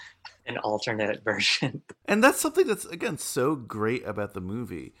an alternate version. And that's something that's, again, so great about the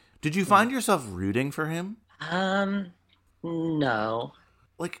movie. Did you find yourself rooting for him? No.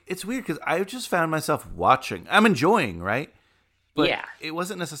 Like, it's weird because I just found myself watching. I'm enjoying, right? But yeah. It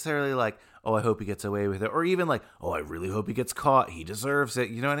wasn't necessarily like, oh, I hope he gets away with it. Or even like, oh, I really hope he gets caught. He deserves it.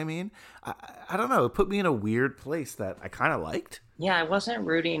 You know what I mean? I don't know. It put me in a weird place that I kind of liked. Yeah, I wasn't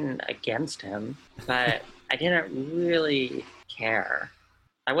rooting against him, but I didn't really care.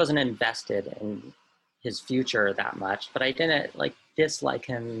 I wasn't invested in his future that much, but I didn't like dislike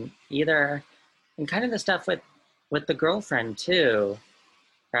him either. And kind of the stuff with the girlfriend too,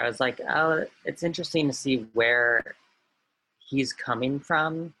 where I was like, oh, it's interesting to see where he's coming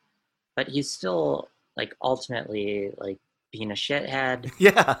from, but he's still like ultimately like being a shithead.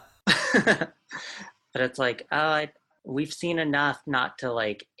 Yeah. But it's like, oh, we've seen enough not to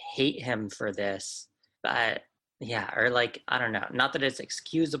like hate him for this, but yeah, or like, I don't know, not that it's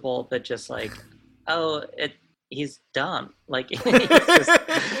excusable, but just like, oh, he's dumb. Like, he's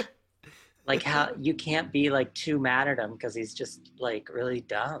just, like how you can't be like too mad at him because he's just like really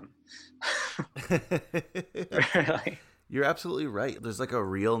dumb. Really. You're absolutely right. There's like a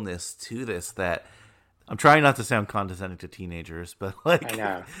realness to this that I'm trying not to sound condescending to teenagers, but like, I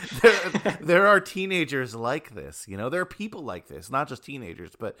know. there are teenagers like this. There are people like this, not just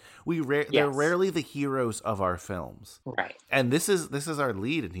teenagers, but they're rarely the heroes of our films. Right. And this is our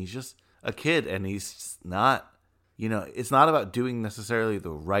lead, and he's just a kid, and he's not. It's not about doing necessarily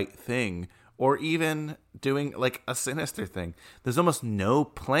the right thing or even doing like a sinister thing. There's almost no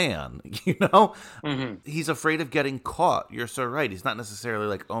plan, Mm-hmm. He's afraid of getting caught. You're so right. He's not necessarily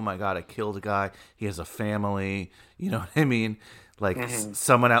like, oh my God, I killed a guy. He has a family. You know what I mean? Like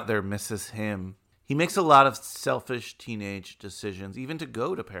someone out there misses him. He makes a lot of selfish teenage decisions, even to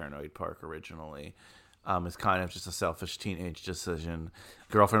go to Paranoid Park originally. Is kind of just a selfish teenage decision.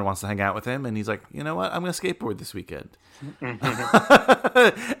 Girlfriend wants to hang out with him, and he's like, you know what? I'm going to skateboard this weekend.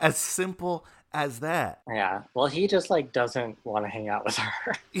 As simple as that. Yeah. Well, he just like doesn't want to hang out with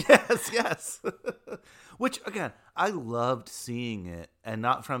her. Yes. Which, again, I loved seeing it, and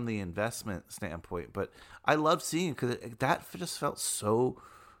not from the investment standpoint, but I loved seeing it because that just felt so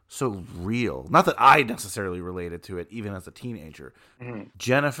real. Not that I necessarily related to it, even as a teenager. Mm-hmm.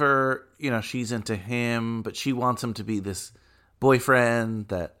 Jennifer, she's into him, but she wants him to be this boyfriend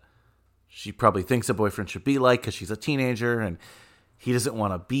that she probably thinks a boyfriend should be like because she's a teenager, and he doesn't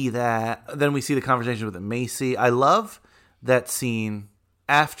want to be that. Then we see the conversation with Macy. I love that scene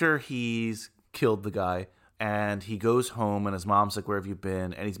after he's killed the guy, and he goes home, and his mom's like, where have you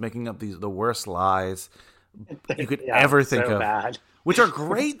been? And he's making up the worst lies you could ever think of. Bad. Which are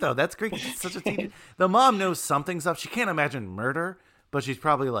great, though. That's great. It's such a teenager. The mom knows something's up. She can't imagine murder, but she's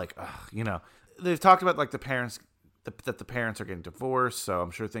probably like, They've talked about like the parents, that the parents are getting divorced, so I'm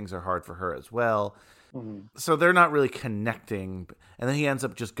sure things are hard for her as well. Mm-hmm. So they're not really connecting. And then he ends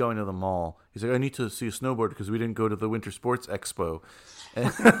up just going to the mall. He's like, I need to see a snowboard because we didn't go to the Winter Sports Expo.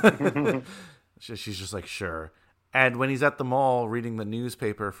 And she's just like, sure. And when he's at the mall reading the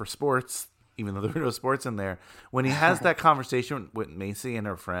newspaper for sports, even though there were no sports in there, when he has that conversation with Macy and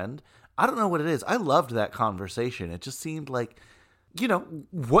her friend, I don't know what it is. I loved that conversation. It just seemed like,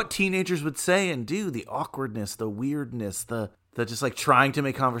 what teenagers would say and do, the awkwardness, the weirdness, the just like trying to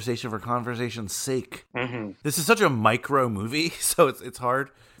make conversation for conversation's sake. Mm-hmm. This is such a micro movie, so it's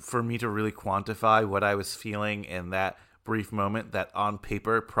hard for me to really quantify what I was feeling in that brief moment that on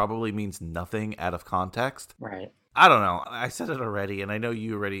paper probably means nothing out of context. Right. I don't know. I said it already, and I know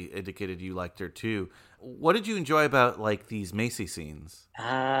you already indicated you liked her too. What did you enjoy about like these Macy scenes?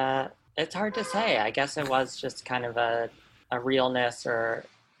 It's hard to say. I guess it was just kind of a realness or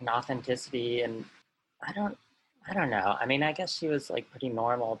an authenticity, and I don't know. I mean, I guess she was like pretty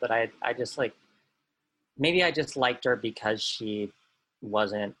normal, but I just like maybe I just liked her because she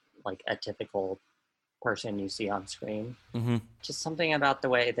wasn't like a typical person you see on screen. Mm-hmm. Just something about the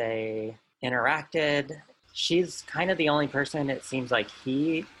way they interacted. She's kind of the only person it seems like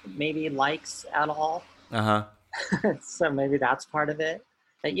he maybe likes at all. Uh-huh. So maybe that's part of it.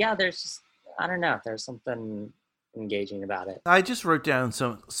 But yeah, there's just, I don't know, there's something engaging about it. I just wrote down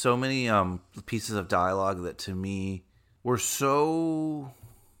so many pieces of dialogue that to me were so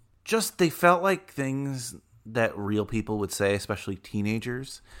just, they felt like things that real people would say, especially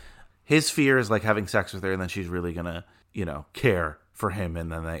teenagers. His fear is like having sex with her and then she's really gonna, care for him,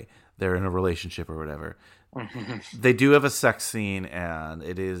 and then they're in a relationship or whatever. They do have a sex scene, and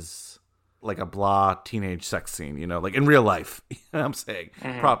it is like a blah teenage sex scene, like in real life. You know what I'm saying?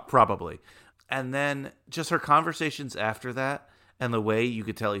 Probably. And then just her conversations after that and the way you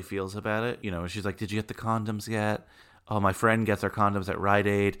could tell he feels about it. She's like, did you get the condoms yet? Oh, my friend gets our condoms at Rite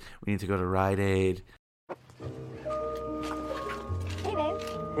Aid. We need to go to Rite Aid. Hey, babe.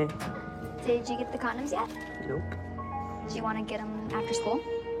 Hey. Did you get the condoms yet? Nope. Do you want to get them after school?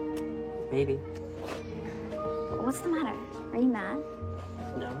 Maybe. What's the matter? Are you mad?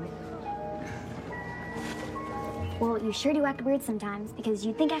 No. Well, you sure do act weird sometimes, because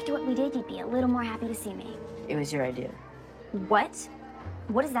you'd think after what we did, you'd be a little more happy to see me. It was your idea. What?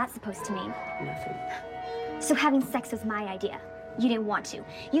 What is that supposed to mean? Nothing. So having sex was my idea. You didn't want to.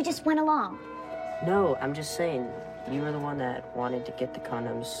 You just went along. No, I'm just saying, you were the one that wanted to get the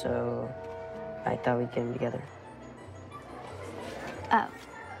condoms, so I thought we'd get them together. Oh.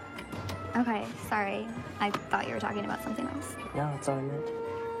 Okay, sorry. I thought you were talking about something else. No, that's all I meant.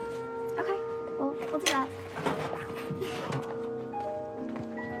 Okay, well, we'll do that.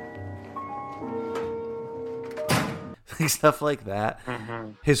 Stuff like that.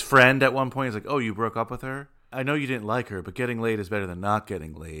 Mm-hmm. His friend at one point is like, oh, you broke up with her? I know you didn't like her, but getting laid is better than not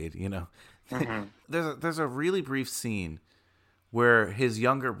getting laid, Mm-hmm. There's a really brief scene where his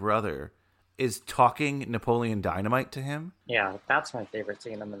younger brother is talking Napoleon Dynamite to him. Yeah, that's my favorite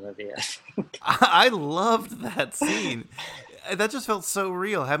scene in the movie, I think. I loved that scene. That just felt so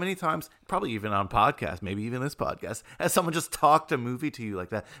real. How many times, probably even on podcast, maybe even this podcast, has someone just talked a movie to you like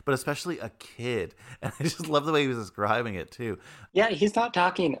that, but especially a kid. And I just love the way he was describing it too. Yeah, he's not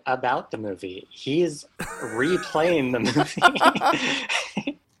talking about the movie. He's replaying the movie.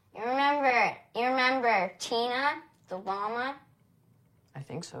 You remember Tina, the llama? I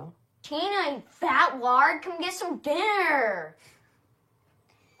think so. Tina, you fat lard, come get some dinner.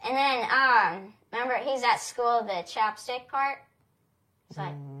 And then, remember, he's at school, the chapstick part? He's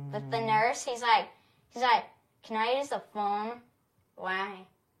like, with the nurse, he's like, can I use the phone? Why?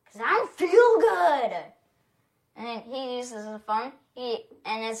 Because I don't feel good. And then he uses the phone,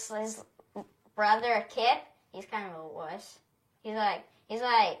 and it's his brother, Kip, he's kind of a wuss. He's like, is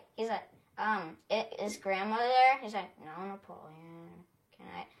grandma there? He's like, no, Napoleon. Can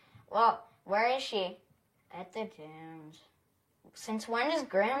I? Well, where is she? At the dunes. Since when does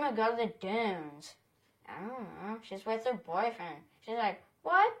grandma go to the dunes? I don't know. She's with her boyfriend. She's like,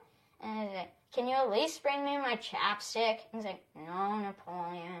 what? And he's like, can you at least bring me my chapstick? He's like, no,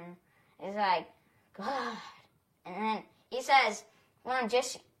 Napoleon. He's like, God. And then he says, well,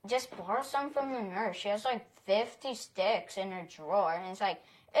 just borrow some from the nurse. She has like 50 sticks in her drawer. And he's like,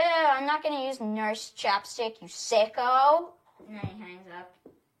 ew, I'm not going to use nurse chapstick, you sicko. And then he hangs up.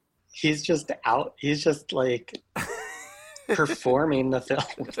 He's just like performing the film.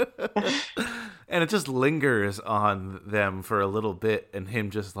 And it just lingers on them for a little bit, and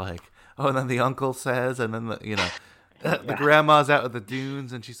him just like, oh, and then the uncle says, and then the grandma's out at the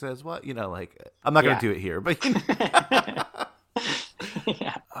dunes, and she says, what? Like, I'm not going to do it here, but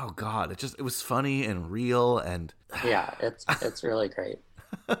Yeah. Oh God, it was funny and real, and Yeah, it's really great.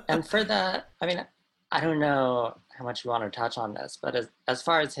 And for I don't know how much you want to touch on this, but as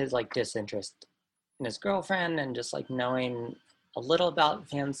far as his like disinterest in his girlfriend and just like knowing a little about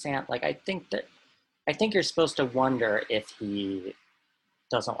Van Sant, like I think you're supposed to wonder if he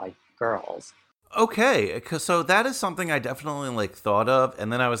doesn't like girls. okay, so that is something I definitely like thought of,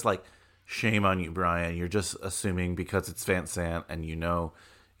 and then I was like, shame on you, Brian. You're just assuming because it's Van Sant and the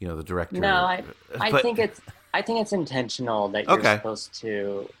director. No, I think it's intentional that you're supposed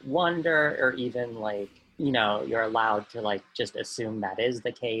to wonder, or even like, you're allowed to like just assume that is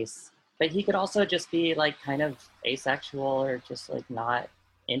the case. But he could also just be like kind of asexual, or just like not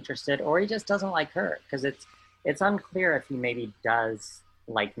interested, or he just doesn't like her, because it's unclear if he maybe does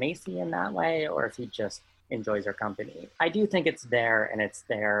like Macy in that way, or if he just enjoys her company. I do think it's there, and it's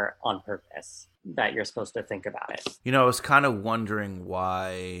there on purpose, that you're supposed to think about it. I was kind of wondering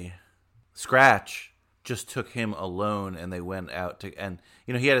why Scratch just took him alone and they went out to, and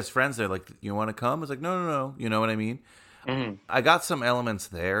he had his friends there, like, you want to come? It's like, no, no, no. You know what I mean? Mm-hmm. I got some elements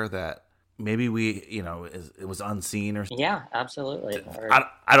there that maybe it was unseen or something. Yeah, absolutely.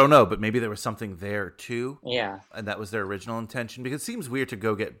 I don't know, but maybe there was something there too. Yeah. And that was their original intention, because it seems weird to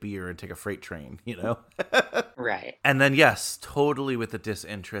go get beer and take a freight train, Right. And then, yes, totally with the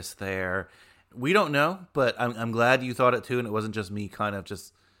disinterest there. We don't know, but I'm glad you thought it too, and it wasn't just me kind of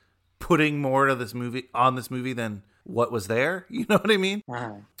just putting more to this movie than what was there. You know what I mean?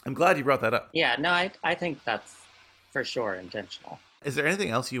 Uh-huh. I'm glad you brought that up. Yeah, no, I think that's for sure intentional. Is there anything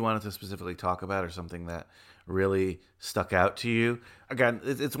else you wanted to specifically talk about, or something that really stuck out to you? Again,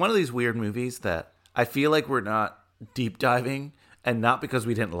 it's one of these weird movies that I feel like we're not deep diving, and not because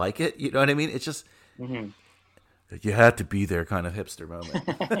we didn't like it. You know what I mean? It's just, you had to be there kind of hipster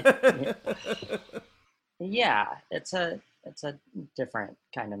moment. Yeah, it's a different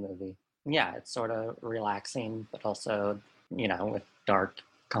kind of movie. Yeah, it's sort of relaxing, but also, with dark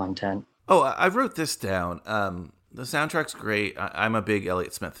content. Oh, I wrote this down. The soundtrack's great. I'm a big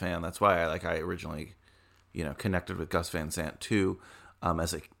Elliott Smith fan. That's why I originally, connected with Gus Van Sant too,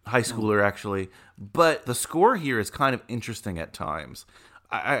 as a high schooler actually. But the score here is kind of interesting at times.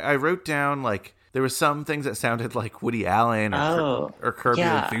 I wrote down, like, there were some things that sounded like Woody Allen or Curb Your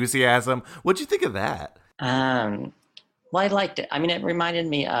Enthusiasm. What'd you think of that? Well, I liked it. I mean, it reminded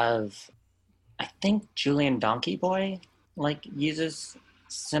me of, I think Julian Donkey Boy, like, uses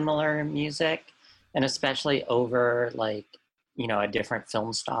similar music, and especially over, like, a different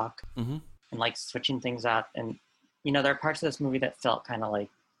film stock, and, like, switching things up. And, there are parts of this movie that felt kind of like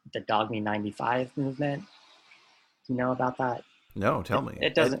the Dog Me 95 movement. Do you know about that? No, tell me.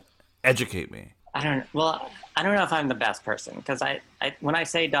 It doesn't... Educate me. I don't know if I'm the best person, because I when I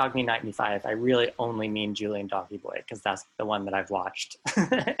say Dog Me 95, I really only mean Julian Donkey Boy, because that's the one that I've watched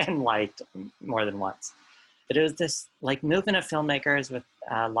and liked more than once. But it was this, like, movement of filmmakers with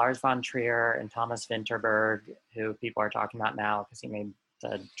Lars von Trier and Thomas Vinterberg, who people are talking about now because he made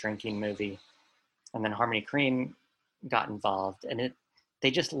the drinking movie, and then Harmony Korine got involved, and they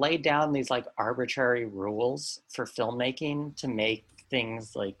just laid down these, like, arbitrary rules for filmmaking to make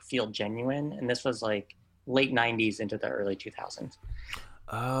things, like, feel genuine. And this was, like, late 90s into the early 2000s.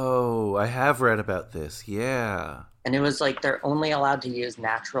 Oh, I have read about this. Yeah. And it was like they're only allowed to use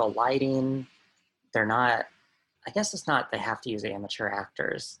natural lighting. They're not, I guess it's not they have to use amateur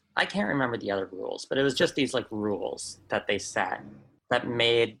actors. I can't remember the other rules, but it was just these, like, rules that they set that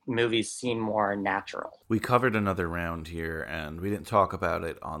made movies seem more natural. We covered another round here, and we didn't talk about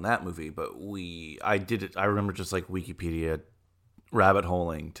it on that movie, but I did it. I remember just, like, Wikipedia rabbit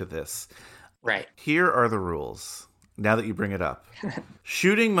holing to this. Right. Here are the rules, now that you bring it up.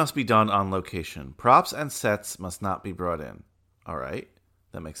 Shooting must be done on location. Props and sets must not be brought in. All right.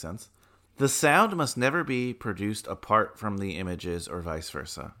 That makes sense. The sound must never be produced apart from the images or vice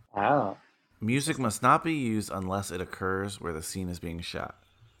versa. Oh. Music must not be used unless it occurs where the scene is being shot.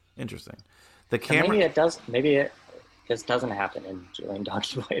 Interesting. The camera... Maybe it does. Maybe this doesn't happen in Julian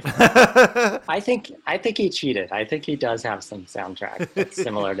Donkey Boy. I think he cheated. I think he does have some soundtrack that's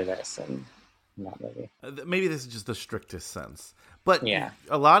similar to this in that movie. Maybe this is just the strictest sense. But yeah,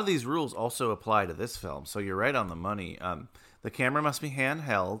 a lot of these rules also apply to this film, so you're right on the money. The camera must be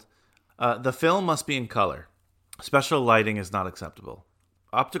handheld. The film must be in color. Special lighting is not acceptable.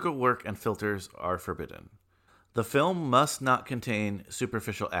 Optical work and filters are forbidden. The film must not contain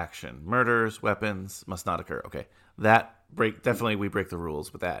superficial action. Murders, weapons must not occur. Okay, definitely we break the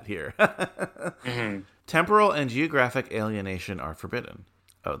rules with that here. Temporal and geographic alienation are forbidden.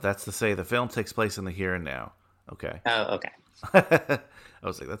 Oh, that's to say the film takes place in the here and now. Okay. Oh, okay. I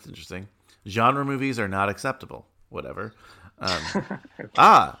was like, that's interesting. Genre movies are not acceptable. Whatever.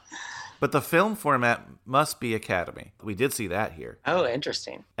 But the film format must be Academy. We did see that here. Oh,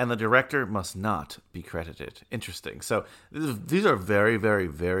 interesting. And the director must not be credited. Interesting. So these are very, very,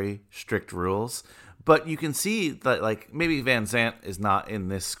 very strict rules. But you can see that, like, maybe Van Sant is not in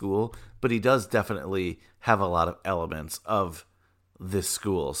this school, but he does definitely have a lot of elements of this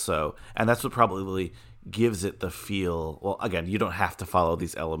school. So, and that's what probably gives it the feel. Well, again, you don't have to follow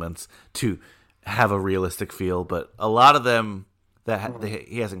these elements to have a realistic feel, but a lot of them that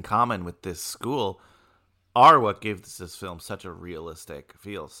he has in common with this school are what gives this film such a realistic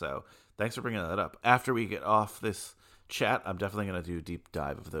feel. So thanks for bringing that up. After we get off this chat, I'm definitely going to do a deep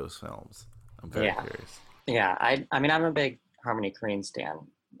dive of those films. I'm very curious. Yeah, I mean, I'm a big Harmony Korine stan.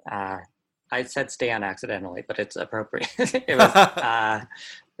 I said stan accidentally, but it's appropriate.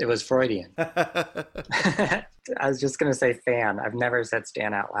 It was Freudian. I was just going to say fan. I've never said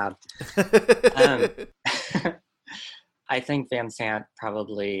stan out loud. I think Van Sant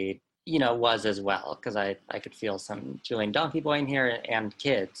probably was as well, because I could feel some Julian Donkey Boy in here and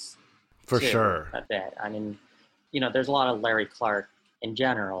kids. For too, sure. a bit. I mean, there's a lot of Larry Clark in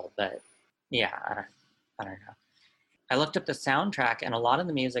general, but yeah, I don't know. I looked up the soundtrack, and a lot of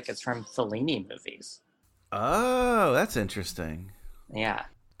the music is from Fellini movies. Oh, that's interesting. Yeah.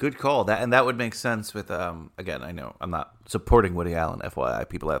 Good call. That would make sense with again, I know I'm not supporting Woody Allen, FYI,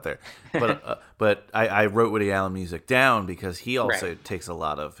 people out there, but I wrote Woody Allen music down because he also takes a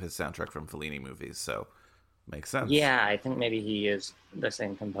lot of his soundtrack from Fellini movies, so makes sense. Yeah, I think maybe he is the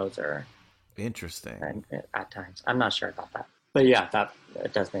same composer. Interesting. At times, I'm not sure about that, but yeah,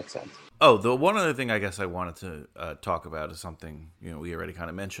 it does make sense. Oh, the one other thing I guess I wanted to talk about is something we already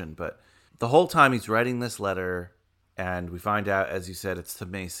kind of mentioned, but the whole time he's writing this letter. And we find out, as you said, it's to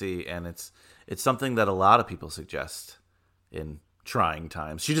Macy, and it's something that a lot of people suggest in trying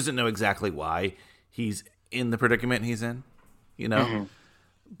times. She doesn't know exactly why he's in the predicament he's in, Mm-hmm.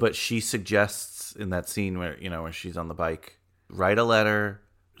 But she suggests in that scene where she's on the bike, write a letter,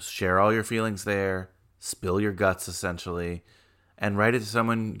 share all your feelings there, spill your guts essentially, and write it to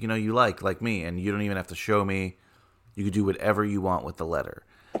someone you like me, and you don't even have to show me. You could do whatever you want with the letter.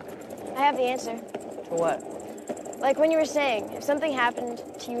 I have the answer. To what? Like when you were saying, if something happened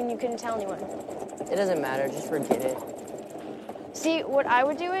to you and you couldn't tell anyone. It doesn't matter, just forget it. See, what I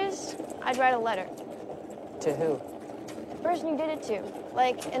would do is, I'd write a letter. To who? The person you did it to,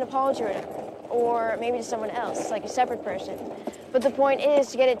 like an apology letter. Or maybe to someone else, like a separate person. But the point is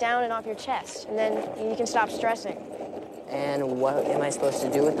to get it down and off your chest, and then you can stop stressing. And what am I supposed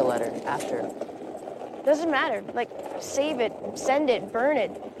to do with the letter after? Doesn't matter. Like, save it, send it, burn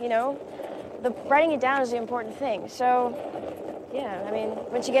it, The writing it down is the important thing. So, yeah, I mean,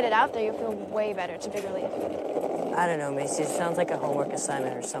 once you get it out there, you'll feel way better. It's a big relief. I don't know, Macy. It sounds like a homework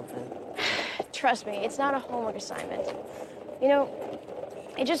assignment or something. Trust me, it's not a homework assignment.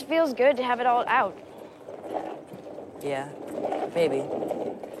 It just feels good to have it all out. Yeah, maybe.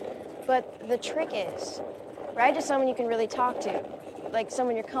 But the trick is, write to someone you can really talk to, like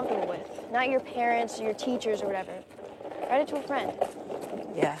someone you're comfortable with, not your parents or your teachers or whatever. Write it to a friend.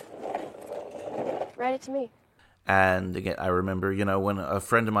 Yeah. Write it to me. And again, I remember, when a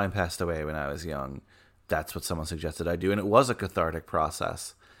friend of mine passed away when I was young, that's what someone suggested I do. And it was a cathartic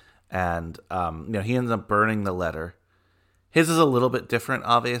process. And, he ends up burning the letter. His is a little bit different,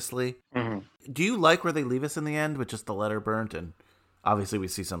 obviously. Mm-hmm. Do you like where they leave us in the end with just the letter burnt? And obviously we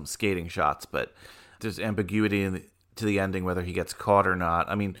see some skating shots, but there's ambiguity to the ending, whether he gets caught or not.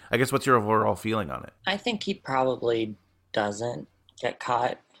 I mean, I guess what's your overall feeling on it? I think he probably doesn't get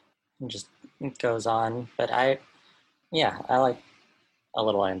caught and just goes on. But I like a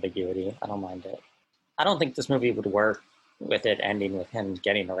little ambiguity. I don't mind it. I don't think this movie would work with it ending with him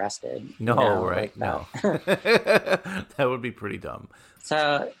getting arrested. No, right? Like no. That would be pretty dumb.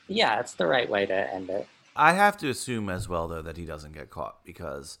 So, yeah, it's the right way to end it. I have to assume as well, though, that he doesn't get caught,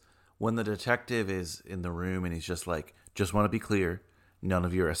 because when the detective is in the room and he's just like, just want to be clear, none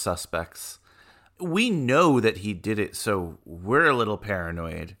of you are suspects. We know that he did it, so we're a little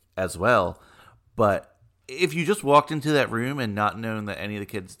paranoid as well. But if you just walked into that room and not known that any of the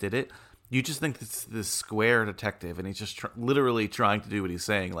kids did it, you just think it's this square detective, and he's just literally trying to do what he's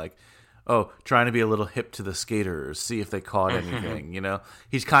saying, like, trying to be a little hip to the skaters, see if they caught anything,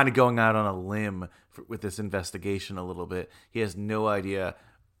 He's kind of going out on a limb with this investigation a little bit. He has no idea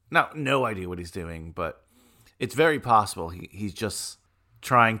what he's doing, but it's very possible he's just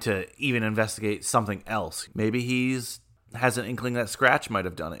trying to even investigate something else. Maybe has an inkling that Scratch might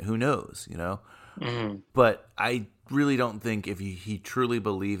have done it. Who knows, Mm-hmm. But I really don't think if he truly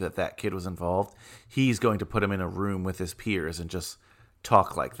believed that kid was involved, he's going to put him in a room with his peers and just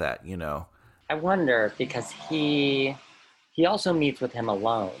talk like that, I wonder, because he also meets with him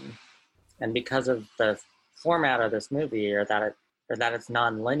alone, and because of the format of this movie, or that it's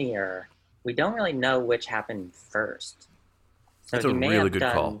non-linear, we don't really know which happened first. So that's a really good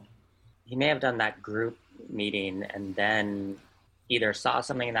call. He may have done that group meeting and then either saw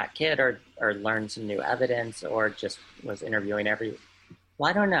something in that kid or learned some new evidence, or just was interviewing well,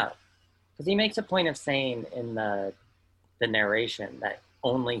 I don't know. Because he makes a point of saying in the narration that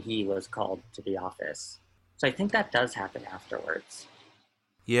only he was called to the office. So I think that does happen afterwards.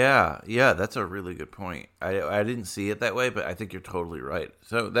 Yeah, that's a really good point. I didn't see it that way, but I think you're totally right.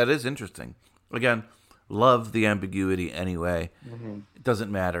 So that is interesting. Again, love the ambiguity anyway. Mm-hmm. It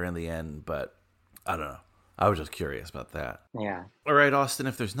doesn't matter in the end, but I don't know. I was just curious about that. Yeah. All right, Austin,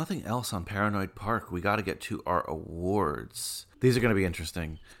 if there's nothing else on Paranoid Park, we got to get to our awards. These are going to be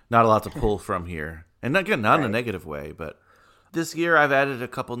interesting. Not a lot to pull from here. And again, not in a negative way, but this year I've added a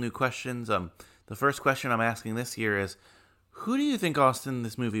couple new questions. The first question I'm asking this year is, Who do you think, Austin,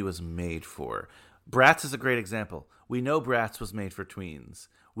 this movie was made for? Bratz is a great example. We know Bratz was made for tweens.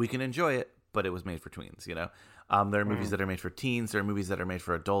 We can enjoy it, but it was made for tweens, you know? There are movies that are made for teens. There are movies that are made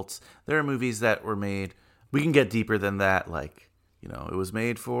for adults. There are movies that were made... We can get deeper than that. Like, you know, it was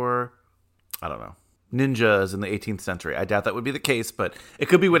made for, I don't know, ninjas in the 18th century. I doubt that would be the case, but it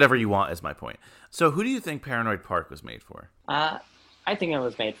could be whatever you want is my point. So who do you think Paranoid Park was made for? I think it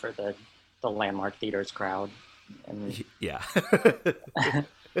was made for the Landmark Theaters crowd. And, yeah.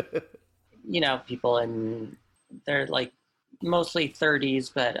 you know, people they're like mostly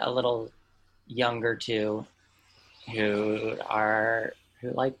 30s, but a little younger too, who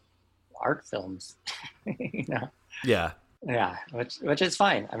like art films, you know? Yeah. Yeah, which is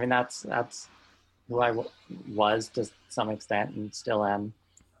fine. I mean, that's who I was to some extent and still am.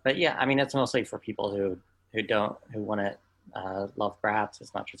 But yeah, I mean, it's mostly for people who want to love Bratz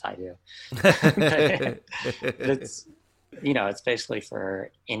as much as I do. It's, you know, it's basically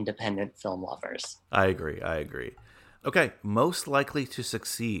for independent film lovers. I agree. Okay, most likely to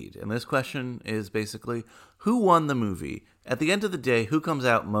succeed. And this question is basically, who won the movie? At the end of the day, who comes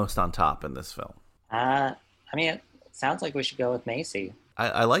out most on top in this film? I mean, it sounds like we should go with Macy.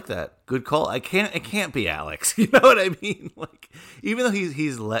 I like that. Good call. It can't be Alex. You know what I mean? Like, even though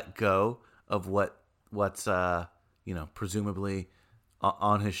he's let go of what's you know, presumably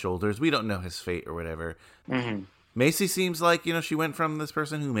on his shoulders, we don't know his fate or whatever. Mm-hmm. Macy seems like, you know, she went from this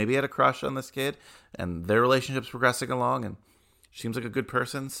person who maybe had a crush on this kid, and their relationship's progressing along, and she seems like a good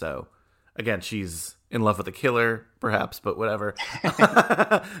person. So, again, she's in love with the killer, perhaps, but whatever.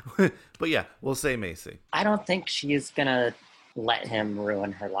 But yeah, we'll say Macy. I don't think she's gonna let him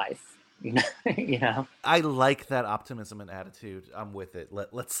ruin her life. You know. I like that optimism and attitude. I'm with it.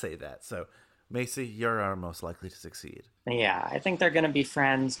 Let's say that. So, Macy, you're our most likely to succeed. Yeah, I think they're gonna be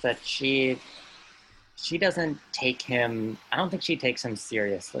friends, but she doesn't take him. I don't think she takes him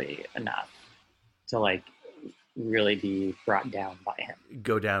seriously enough to like really be brought down by him.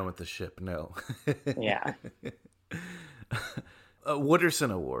 Go down with the ship. No. Yeah. A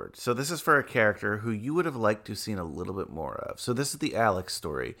Wooderson Award. So this is for a character who you would have liked to have seen a little bit more of. So this is the Alex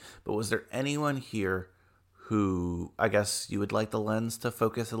story. But was there anyone here who I guess you would like the lens to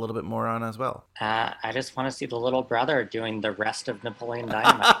focus a little bit more on as well? I just want to see the little brother doing the rest of Napoleon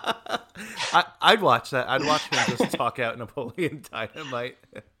Dynamite. I'd watch that. I'd watch him just talk out Napoleon Dynamite.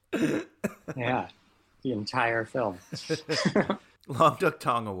 Yeah, the entire film. Long Duck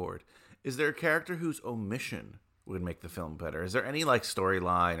Tong Award. Is there a character whose omission would make the film better? Is there any like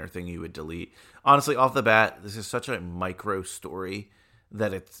storyline or thing you would delete? Honestly, off the bat, this is such a micro story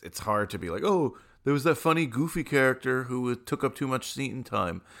that it's hard to be like, oh, there was that funny, goofy character who took up too much scene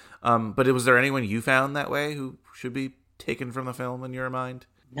time. But was there anyone you found that way who should be taken from the film in your mind?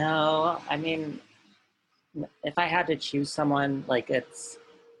 No, I mean, if I had to choose someone, like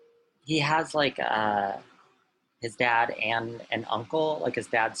he has like his dad and an uncle, like his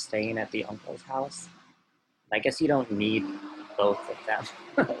dad's staying at the uncle's house. I guess you don't need both of them.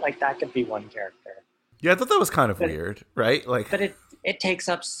 Like that could be one character. Yeah, I thought that was kind of weird, right? Like, but it takes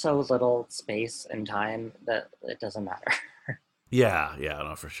up so little space and time that it doesn't matter. Yeah,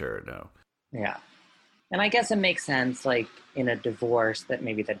 no, for sure, no. Yeah. And I guess it makes sense, like, in a divorce that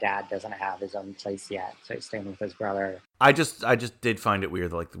maybe the dad doesn't have his own place yet, so he's staying with his brother. I just did find it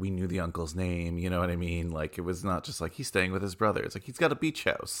weird that, like, we knew the uncle's name, you know what I mean? Like, it was not just like, he's staying with his brother. It's like, he's got a beach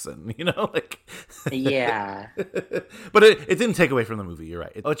house, and, you know, like... Yeah. But it didn't take away from the movie, you're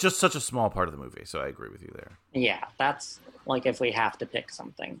right. It's just such a small part of the movie, so I agree with you there. Yeah, that's, like, if we have to pick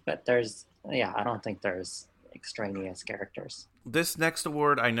something. But I don't think there's extraneous characters. This next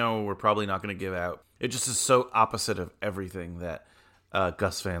award, I know we're probably not going to give out. It just is so opposite of everything that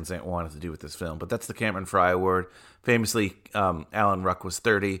Gus Van Sant wanted to do with this film. But that's the Cameron Fry Award. Famously, Alan Ruck was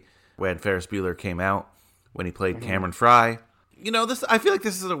 30 when Ferris Bueller came out, when he played Cameron Fry. You know, I feel like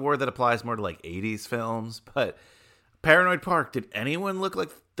this is an award that applies more to like 80s films. But Paranoid Park, did anyone look like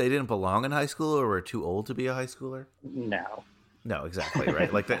they didn't belong in high school or were too old to be a high schooler? No, exactly,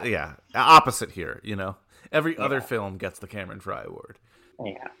 right? Like, yeah, opposite here, you know? Every other film gets the Cameron Fry Award.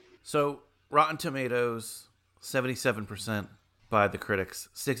 Yeah. So, Rotten Tomatoes, 77% by the critics,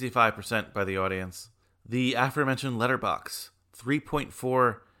 65% by the audience. The aforementioned Letterboxd,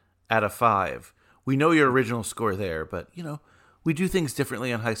 3.4 out of 5. We know your original score there, but, you know, we do things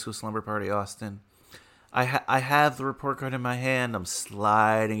differently on High School Slumber Party, Austin. I have the report card in my hand. I'm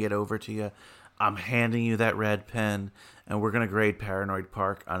sliding it over to you. I'm handing you that red pen, and we're going to grade Paranoid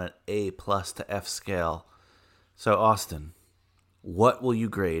Park on an A+ to F scale. So, Austin, what will you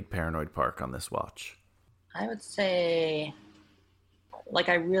grade Paranoid Park on this watch? I would say, like,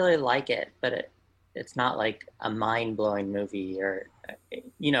 I really like it, but it's not like a mind-blowing movie, or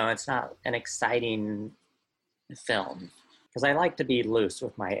it's not an exciting film, because I like to be loose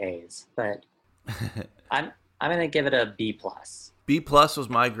with my A's, but I'm gonna give it a B plus. B plus was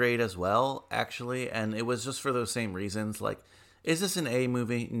my grade as well, actually, and it was just for those same reasons. Like, is this an A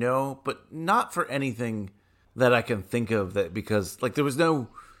movie? No, but not for anything that I can think of, that because like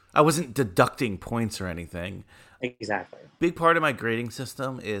I wasn't deducting points or anything. Exactly. Big part of my grading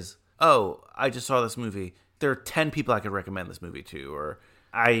system is, oh, I just saw this movie. There are 10 people I could recommend this movie to, or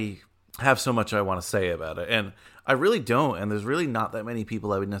I have so much I want to say about it. And I really don't. And there's really not that many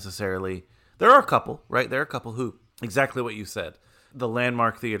people I would necessarily... There are a couple, right? There are a couple who, exactly what you said, the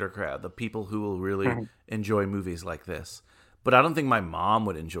landmark theater crowd, the people who will really enjoy movies like this. But I don't think my mom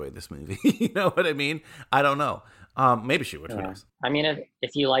would enjoy this movie. You know what I mean? I don't know. Maybe she would. Who knows? I mean,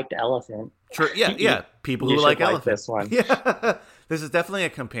 if you liked Elephant. Sure. Yeah. People who like Elephant. This one. Yeah. This is definitely a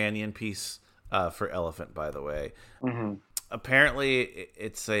companion piece for Elephant, by the way. Mm-hmm. Apparently,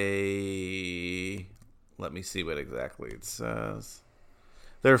 it's a... Let me see what exactly it says.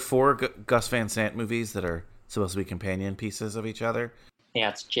 There are 4 Gus Van Sant movies that are supposed to be companion pieces of each other. Yeah,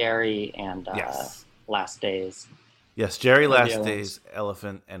 it's Jerry and yes. Last Days. Yes, Jerry, Last Days,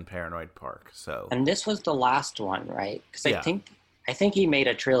 Elephant, and Paranoid Park. So, and this was the last one, right? Because I think he made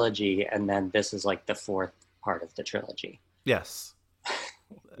a trilogy, and then this is like the 4th part of the trilogy. Yes.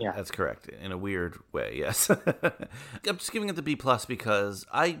 Yeah, that's correct. In a weird way, yes. I'm just giving it the B plus because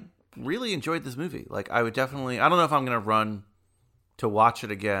I really enjoyed this movie. Like, I would definitely... I don't know if I'm going to run to watch it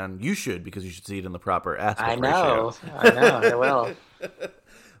again. You should, because you should see it in the proper aspect ratio. I know, I will.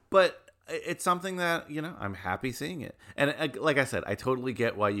 But it's something that, I'm happy seeing it. And like I said, I totally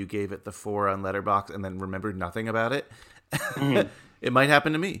get why you gave it the 4 on Letterboxd and then remembered nothing about it. Mm-hmm. It might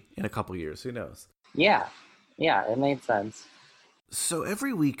happen to me in a couple years. Who knows? Yeah, it made sense. So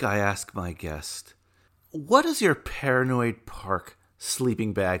every week I ask my guest, what does your Paranoid Park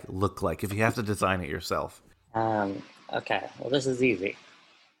sleeping bag look like if you have to design it yourself? Okay, well, this is easy.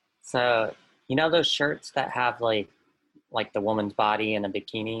 So, those shirts that have like the woman's body in a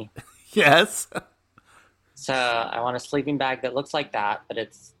bikini? Yes. So I want a sleeping bag that looks like that, but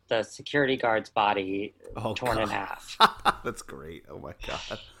it's the security guard's body torn in half. That's great. Oh my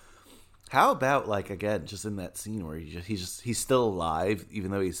God. How about, like, again, just in that scene where he's still alive,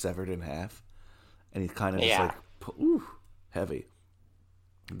 even though he's severed in half, and he's kind of just like, ooh, heavy.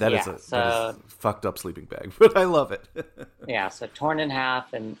 That is a fucked up sleeping bag, but I love it. Yeah, so torn in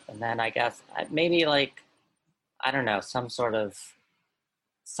half, and then I guess maybe like, I don't know, some sort of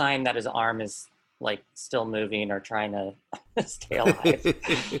sign that his arm is like still moving or trying to stay alive.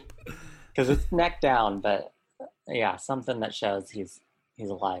 Because it's neck down, but yeah, something that shows he's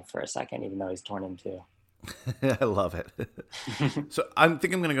alive for a second, even though he's torn in two. I love it. So I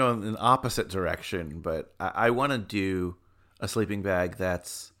think I'm going to go in an opposite direction, but I want to do a sleeping bag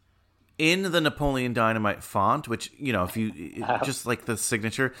that's in the Napoleon Dynamite font, which, if you just like the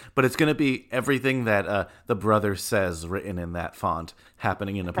signature, but it's going to be everything that the brother says written in that font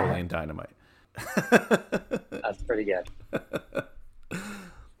happening in Napoleon Dynamite. That's pretty good.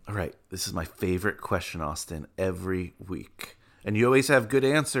 All right. This is my favorite question, Austin, every week. And you always have good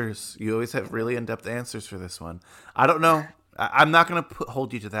answers. You always have really in-depth answers for this one. I don't know. I'm not going to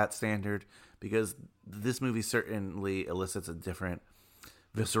hold you to that standard because this movie certainly elicits a different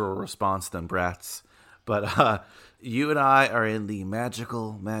visceral response than Bratz. But you and I are in the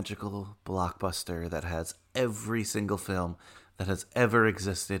magical, magical blockbuster that has every single film that has ever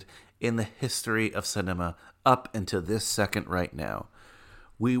existed in the history of cinema up until this second right now.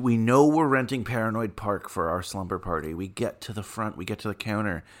 We know we're renting Paranoid Park for our slumber party. We get to the front, we get to the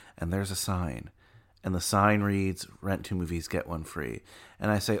counter, and there's a sign. And the sign reads, rent 2 movies, get 1 free.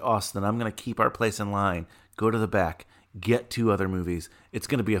 And I say, Austin, I'm going to keep our place in line, go to the back, get 2 other movies. It's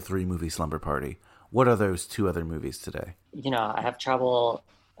going to be a 3-movie slumber party. What are those 2 other movies today? I have trouble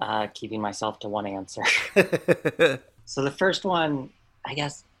keeping myself to one answer. So the first one, I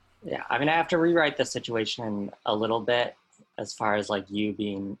guess, I have to rewrite the situation a little bit as far as like you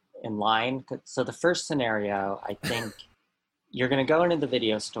being in line. So the first scenario, I think you're going to go into the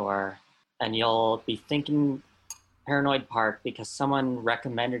video store and you'll be thinking Paranoid Park because someone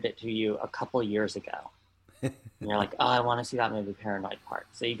recommended it to you a couple years ago. And you're like, oh, I want to see that movie, Paranoid Park.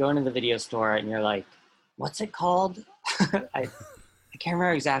 So you go into the video store and you're like, what's it called? I can't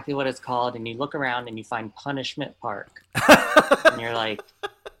remember exactly what it's called. And you look around and you find Punishment Park. And you're like,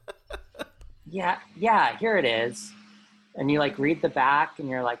 yeah, here it is. And you like read the back and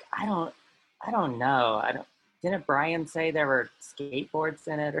you're like, I don't know. Didn't Brian say there were skateboards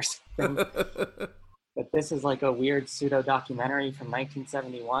in it or something? But this is like a weird pseudo documentary from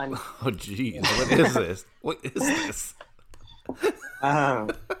 1971. Oh, geez. What is this? What is this?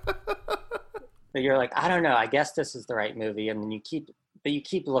 But you're like, I don't know. I guess this is the right movie, and then you keep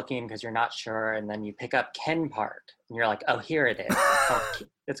looking because you're not sure, and then you pick up Ken Park, and you're like, oh, here it is.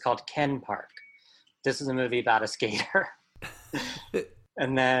 It's called Ken Park. This is a movie about a skater.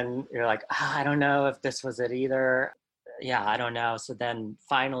 And then you're like, I don't know if this was it either. Yeah, I don't know. So then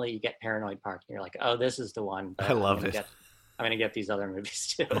finally you get Paranoid Park, and you're like, oh, this is the one. But I love it. I'm going to get these other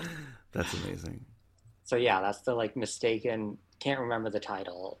movies too. That's amazing. So yeah, that's the like mistaken, can't remember the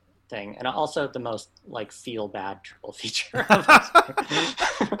title thing. And also the most like feel bad triple feature.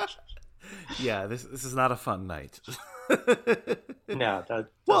 Yeah, this is not a fun night. No.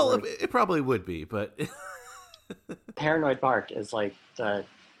 Well, it probably would be, but Paranoid Park is like the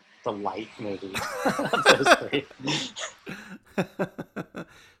light movie of those three.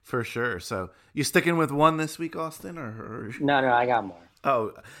 For sure. So you sticking with one this week, Austin, or... No, I got more.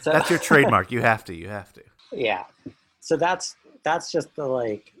 Oh, so... That's your trademark. You have to. Yeah. So that's just the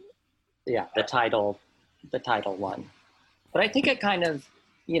like, yeah, the title one. But I think it kind of,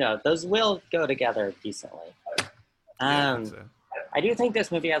 those will go together decently. I do think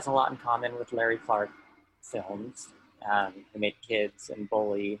this movie has a lot in common with Larry Clark films. Who made Kids and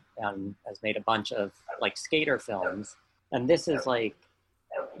Bully, and has made a bunch of like skater films. And this is like,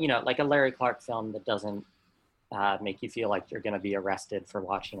 like a Larry Clark film that doesn't make you feel like you're going to be arrested for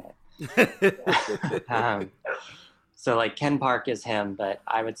watching it. So like Ken Park is him, but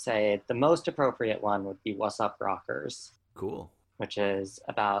I would say the most appropriate one would be What's Up Rockers. Cool. Which is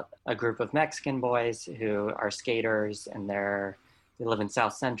about a group of Mexican boys who are skaters, and they live in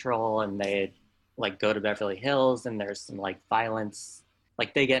South Central, and they like go to Beverly Hills, and there's some like violence,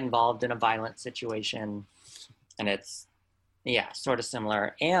 like they get involved in a violent situation, and it's sort of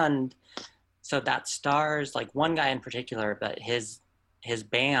similar. And so that stars like one guy in particular, but his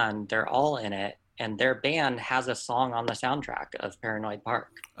band, they're all in it, and their band has a song on the soundtrack of Paranoid Park.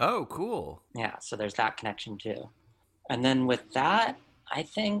 Oh, cool. Yeah, so there's that connection too. And then with that, I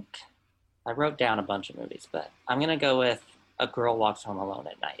think I wrote down a bunch of movies, but I'm gonna go with A Girl Walks Home Alone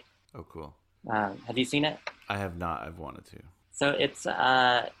at Night. Oh, cool. Have you seen it? I have not. I've wanted to. So it's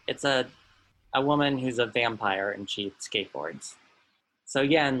a woman who's a vampire, and she skateboards. So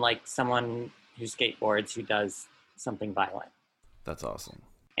again, like someone who skateboards who does something violent. That's awesome.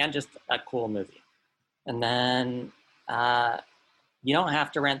 And just a cool movie. And then you don't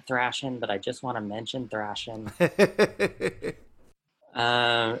have to rent Thrashin', but I just want to mention Thrashin'.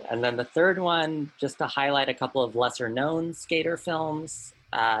 And then the third one, just to highlight a couple of lesser known skater films,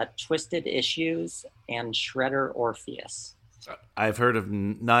 Twisted Issues and Shredder Orpheus. I've heard of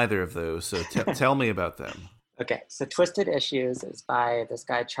neither of those, so tell me about them. Okay, so Twisted Issues is by this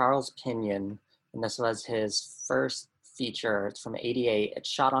guy Charles Pinion, and this was his first feature. It's from '88. It's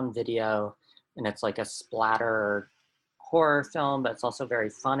shot on video, and it's like a splatter horror film, but it's also very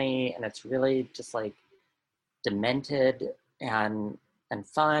funny, and it's really just like demented and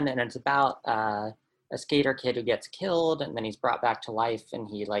fun. And it's about a skater kid who gets killed, and then he's brought back to life, and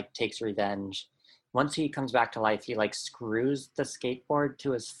he like takes revenge. Once he comes back to life, he like screws the skateboard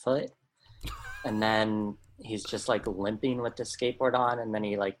to his foot, and then he's just like limping with the skateboard on, and then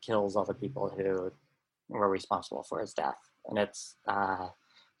he like kills all the people who were responsible for his death. And it's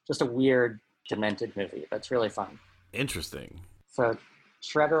just a weird, demented movie, but it's really fun. Interesting. So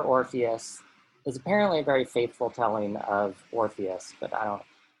Shredder Orpheus is apparently a very faithful telling of Orpheus, but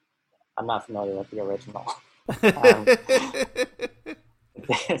I'm not familiar with the original.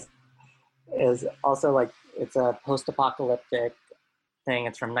 Is also like, it's a post-apocalyptic thing.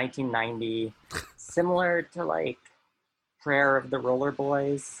 It's from 1990, similar to like Prayer of the Roller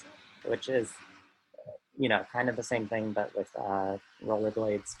Boys, which is, kind of the same thing, but with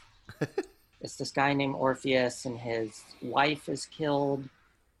rollerblades. It's this guy named Orpheus, and his wife is killed,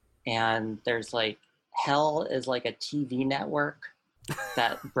 and there's like, Hell is like a TV network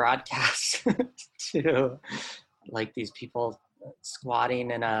that broadcasts to like these people squatting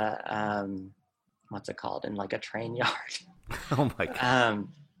in a what's it called, in like a train yard. Oh my god.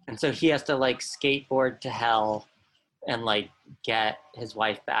 And so he has to like skateboard to hell and like get his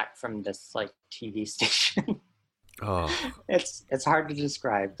wife back from this like TV station. Oh, it's hard to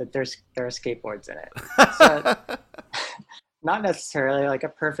describe, but there are skateboards in it. So not necessarily like a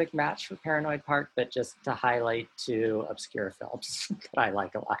perfect match for Paranoid Park, but just to highlight two obscure films that I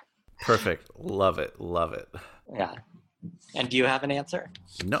like a lot. Perfect. Love it. Yeah. And do you have an answer?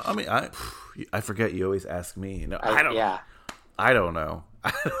 No, I mean, I forget you always ask me. No, I don't. Yeah. I don't know.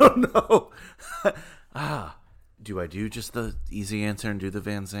 Do I do just the easy answer and do the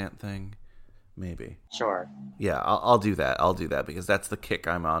Van Zandt thing? maybe. Sure. Yeah, I'll do that. I'll do that because that's the kick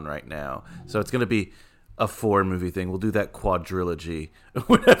I'm on right now. So it's going to be a 4-movie thing. We'll do that quadrilogy,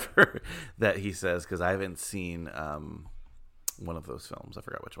 whatever that he says, because I haven't seen one of those films. I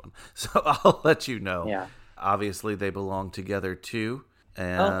forgot which one. So I'll let you know. Yeah. Obviously, they belong together too.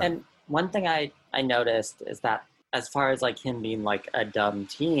 And, and one thing I noticed is that as far as like him being like a dumb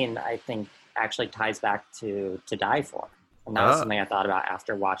teen, I think actually ties back to Die For. And that was something I thought about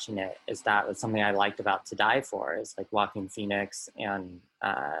after watching it, is that was something I liked about To Die For, is like Joaquin Phoenix and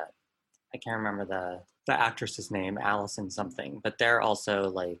I can't remember the actress's name, Allison something, but they're also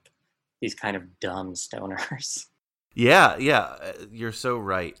like these kind of dumb stoners. Yeah, you're so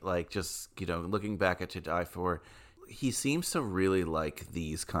right. Like, just, looking back at To Die For, he seems to really like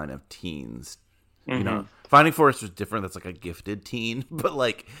these kind of teens. Mm-hmm. Finding Forrest was different. That's like a gifted teen, but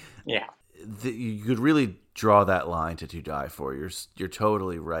like, yeah, you could really draw that line to Die For. You're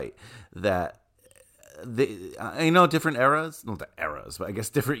totally right that different eras, not the eras, but I guess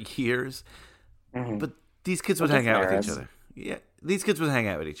different years. Mm-hmm. But these kids would hang out with each other. Yeah, these kids would hang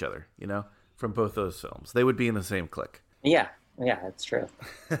out with each other. From both those films, they would be in the same clique. Yeah, that's true.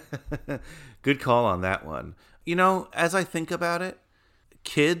 Good call on that one. As I think about it,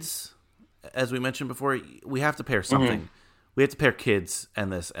 kids, as we mentioned before, we have to pair something. Mm-hmm. We have to pair kids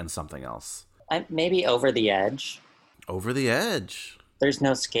and this and something else. Maybe Over the Edge. Over the Edge. There's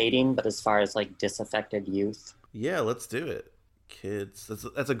no skating, but as far as like disaffected youth. Yeah, let's do it. Kids.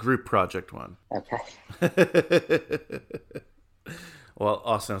 That's a group project one. Okay. Well,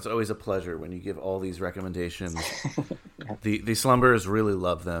 Austin, it's always a pleasure when you give all these recommendations. The Slumberers really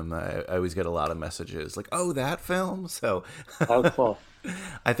love them. I always get a lot of messages like, "Oh, that film!" So, cool.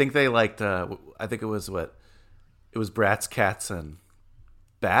 I think they liked. I think it was Bratz, Cats, and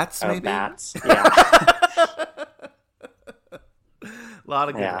Bats. Maybe Bats. Yeah. A lot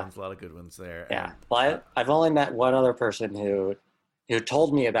of good ones there. Yeah. Well, I've only met one other person who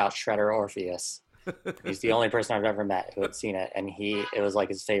told me about Shredder Orpheus. He's the only person I've ever met who had seen it, and it was like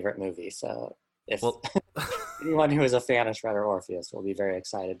his favorite movie. So if anyone who is a fan of Shredder Orpheus will be very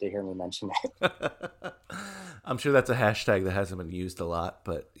excited to hear me mention it. I'm sure that's a hashtag that hasn't been used a lot,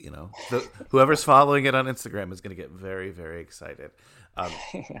 but whoever's following it on Instagram is going to get very, very excited.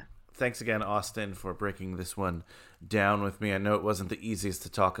 Thanks again, Austin, for breaking this one down with me. I know it wasn't the easiest to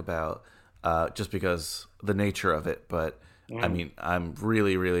talk about, just because the nature of it, but I mean, I'm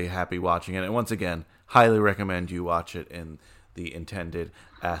really, really happy watching it. And once again, highly recommend you watch it in the intended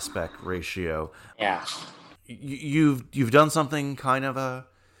aspect ratio. Yeah. You've done something kind of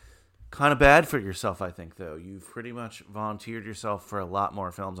bad for yourself, I think, though. You've pretty much volunteered yourself for a lot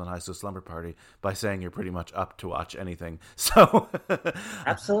more films on High School Slumber Party by saying you're pretty much up to watch anything. So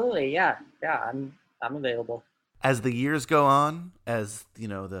absolutely, yeah, I'm available. As the years go on, as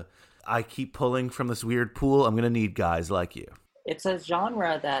I keep pulling from this weird pool, I'm going to need guys like you. It's a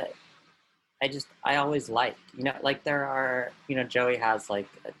genre that I always like. Like there are, Joey has like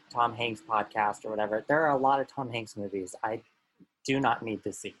a Tom Hanks podcast or whatever. There are a lot of Tom Hanks movies I do not need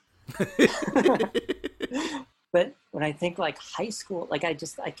to see. But when I think like high school, like I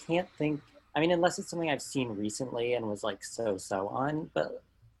can't think, unless it's something I've seen recently and was like so on, but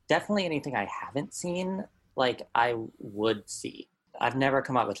definitely anything I haven't seen, like I would see. I've never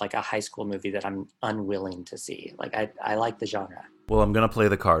come up with like a high school movie that I'm unwilling to see. Like I like the genre. Well, I'm going to play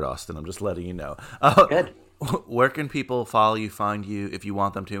the card, Austin. I'm just letting you know. Good. Where can people follow you, find you, if you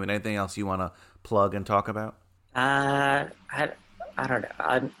want them to, and anything else you want to plug and talk about? I don't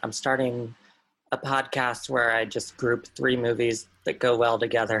know. I'm starting a podcast where I just group 3 movies that go well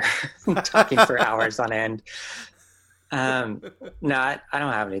together, talking for hours on end. No, I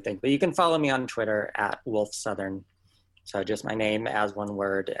don't have anything, but you can follow me on Twitter at Wolf Southern. So just my name as one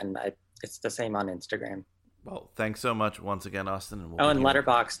word, and it's the same on Instagram. Well, thanks so much once again, Austin. And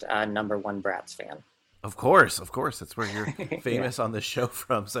Letterboxd, #1 Bratz fan. Of course. That's where you're famous on this show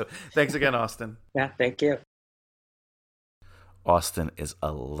from. So thanks again, Austin. Yeah, thank you. Austin is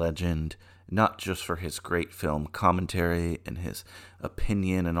a legend, not just for his great film commentary and his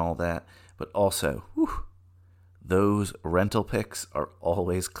opinion and all that, but also, those rental picks are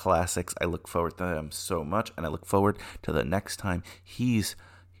always classics. I look forward to them so much, and I look forward to the next time he's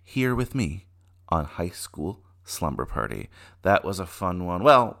here with me on High School Slumber Party. That was a fun one.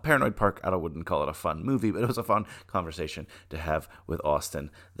 Well, Paranoid Park, I wouldn't call it a fun movie, but it was a fun conversation to have with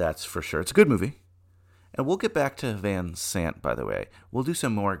Austin. That's for sure. It's a good movie. And we'll get back to Van Sant, by the way. We'll do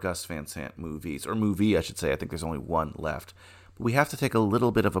some more Gus Van Sant movies, or movie, I should say. I think there's only one left. But we have to take a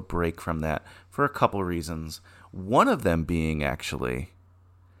little bit of a break from that for a couple reasons. One of them being, actually,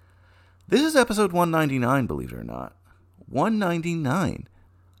 this is episode 199, believe it or not. 199.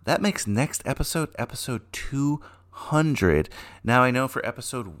 That makes next episode, episode 200. Now, I know for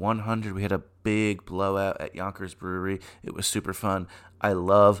episode 100, we had a big blowout at Yonkers Brewery. It was super fun. I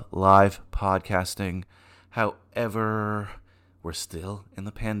love live podcasting. However, we're still in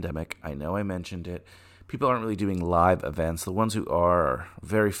the pandemic. I know I mentioned it. People aren't really doing live events. The ones who are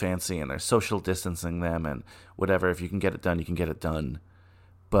very fancy and they're social distancing them and whatever. If you can get it done, you can get it done.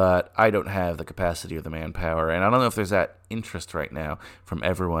 But I don't have the capacity or the manpower, and I don't know if there's that interest right now from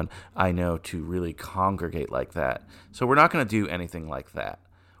everyone I know to really congregate like that. So we're not going to do anything like that.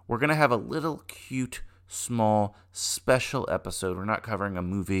 We're going to have a little cute, small, special episode. We're not covering a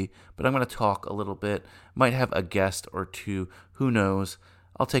movie, but I'm going to talk a little bit. Might have a guest or two. Who knows?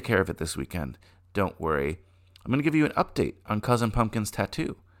 I'll take care of it this weekend. Don't worry. I'm going to give you an update on Cousin Pumpkin's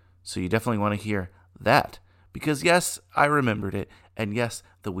tattoo. So you definitely want to hear that. Because yes, I remembered it. And yes,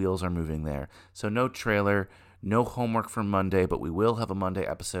 the wheels are moving there. So no trailer, no homework for Monday, but we will have a Monday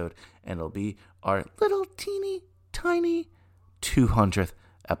episode. And it'll be our little teeny tiny 200th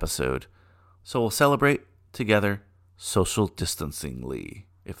episode. So we'll celebrate together social distancingly,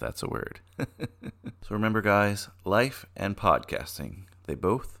 if that's a word. So remember, guys, life and podcasting, they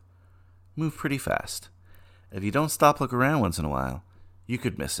both move pretty fast. If you don't stop, look around once in a while, you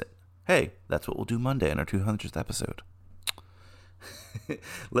could miss it. Hey, that's what we'll do Monday in our 200th episode.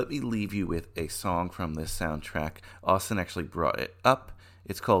 Let me leave you with a song from this soundtrack. Austin actually brought it up.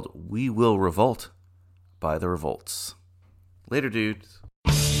 It's called We Will Revolt by The Revolts. Later, dudes.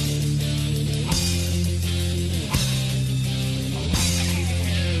 We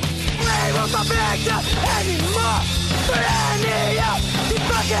won't go back to anymore. For any of the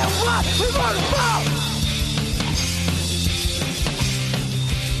fucking what we want to fall.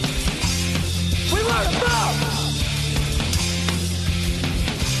 We want to fall.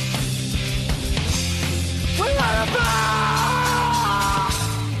 We want to fall.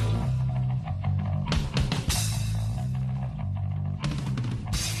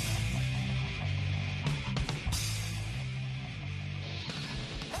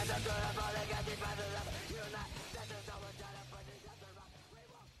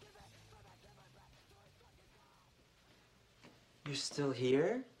 You're still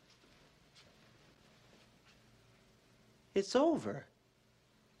here? It's over.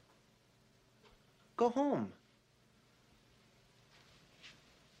 Go home.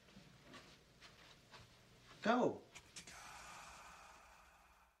 Go.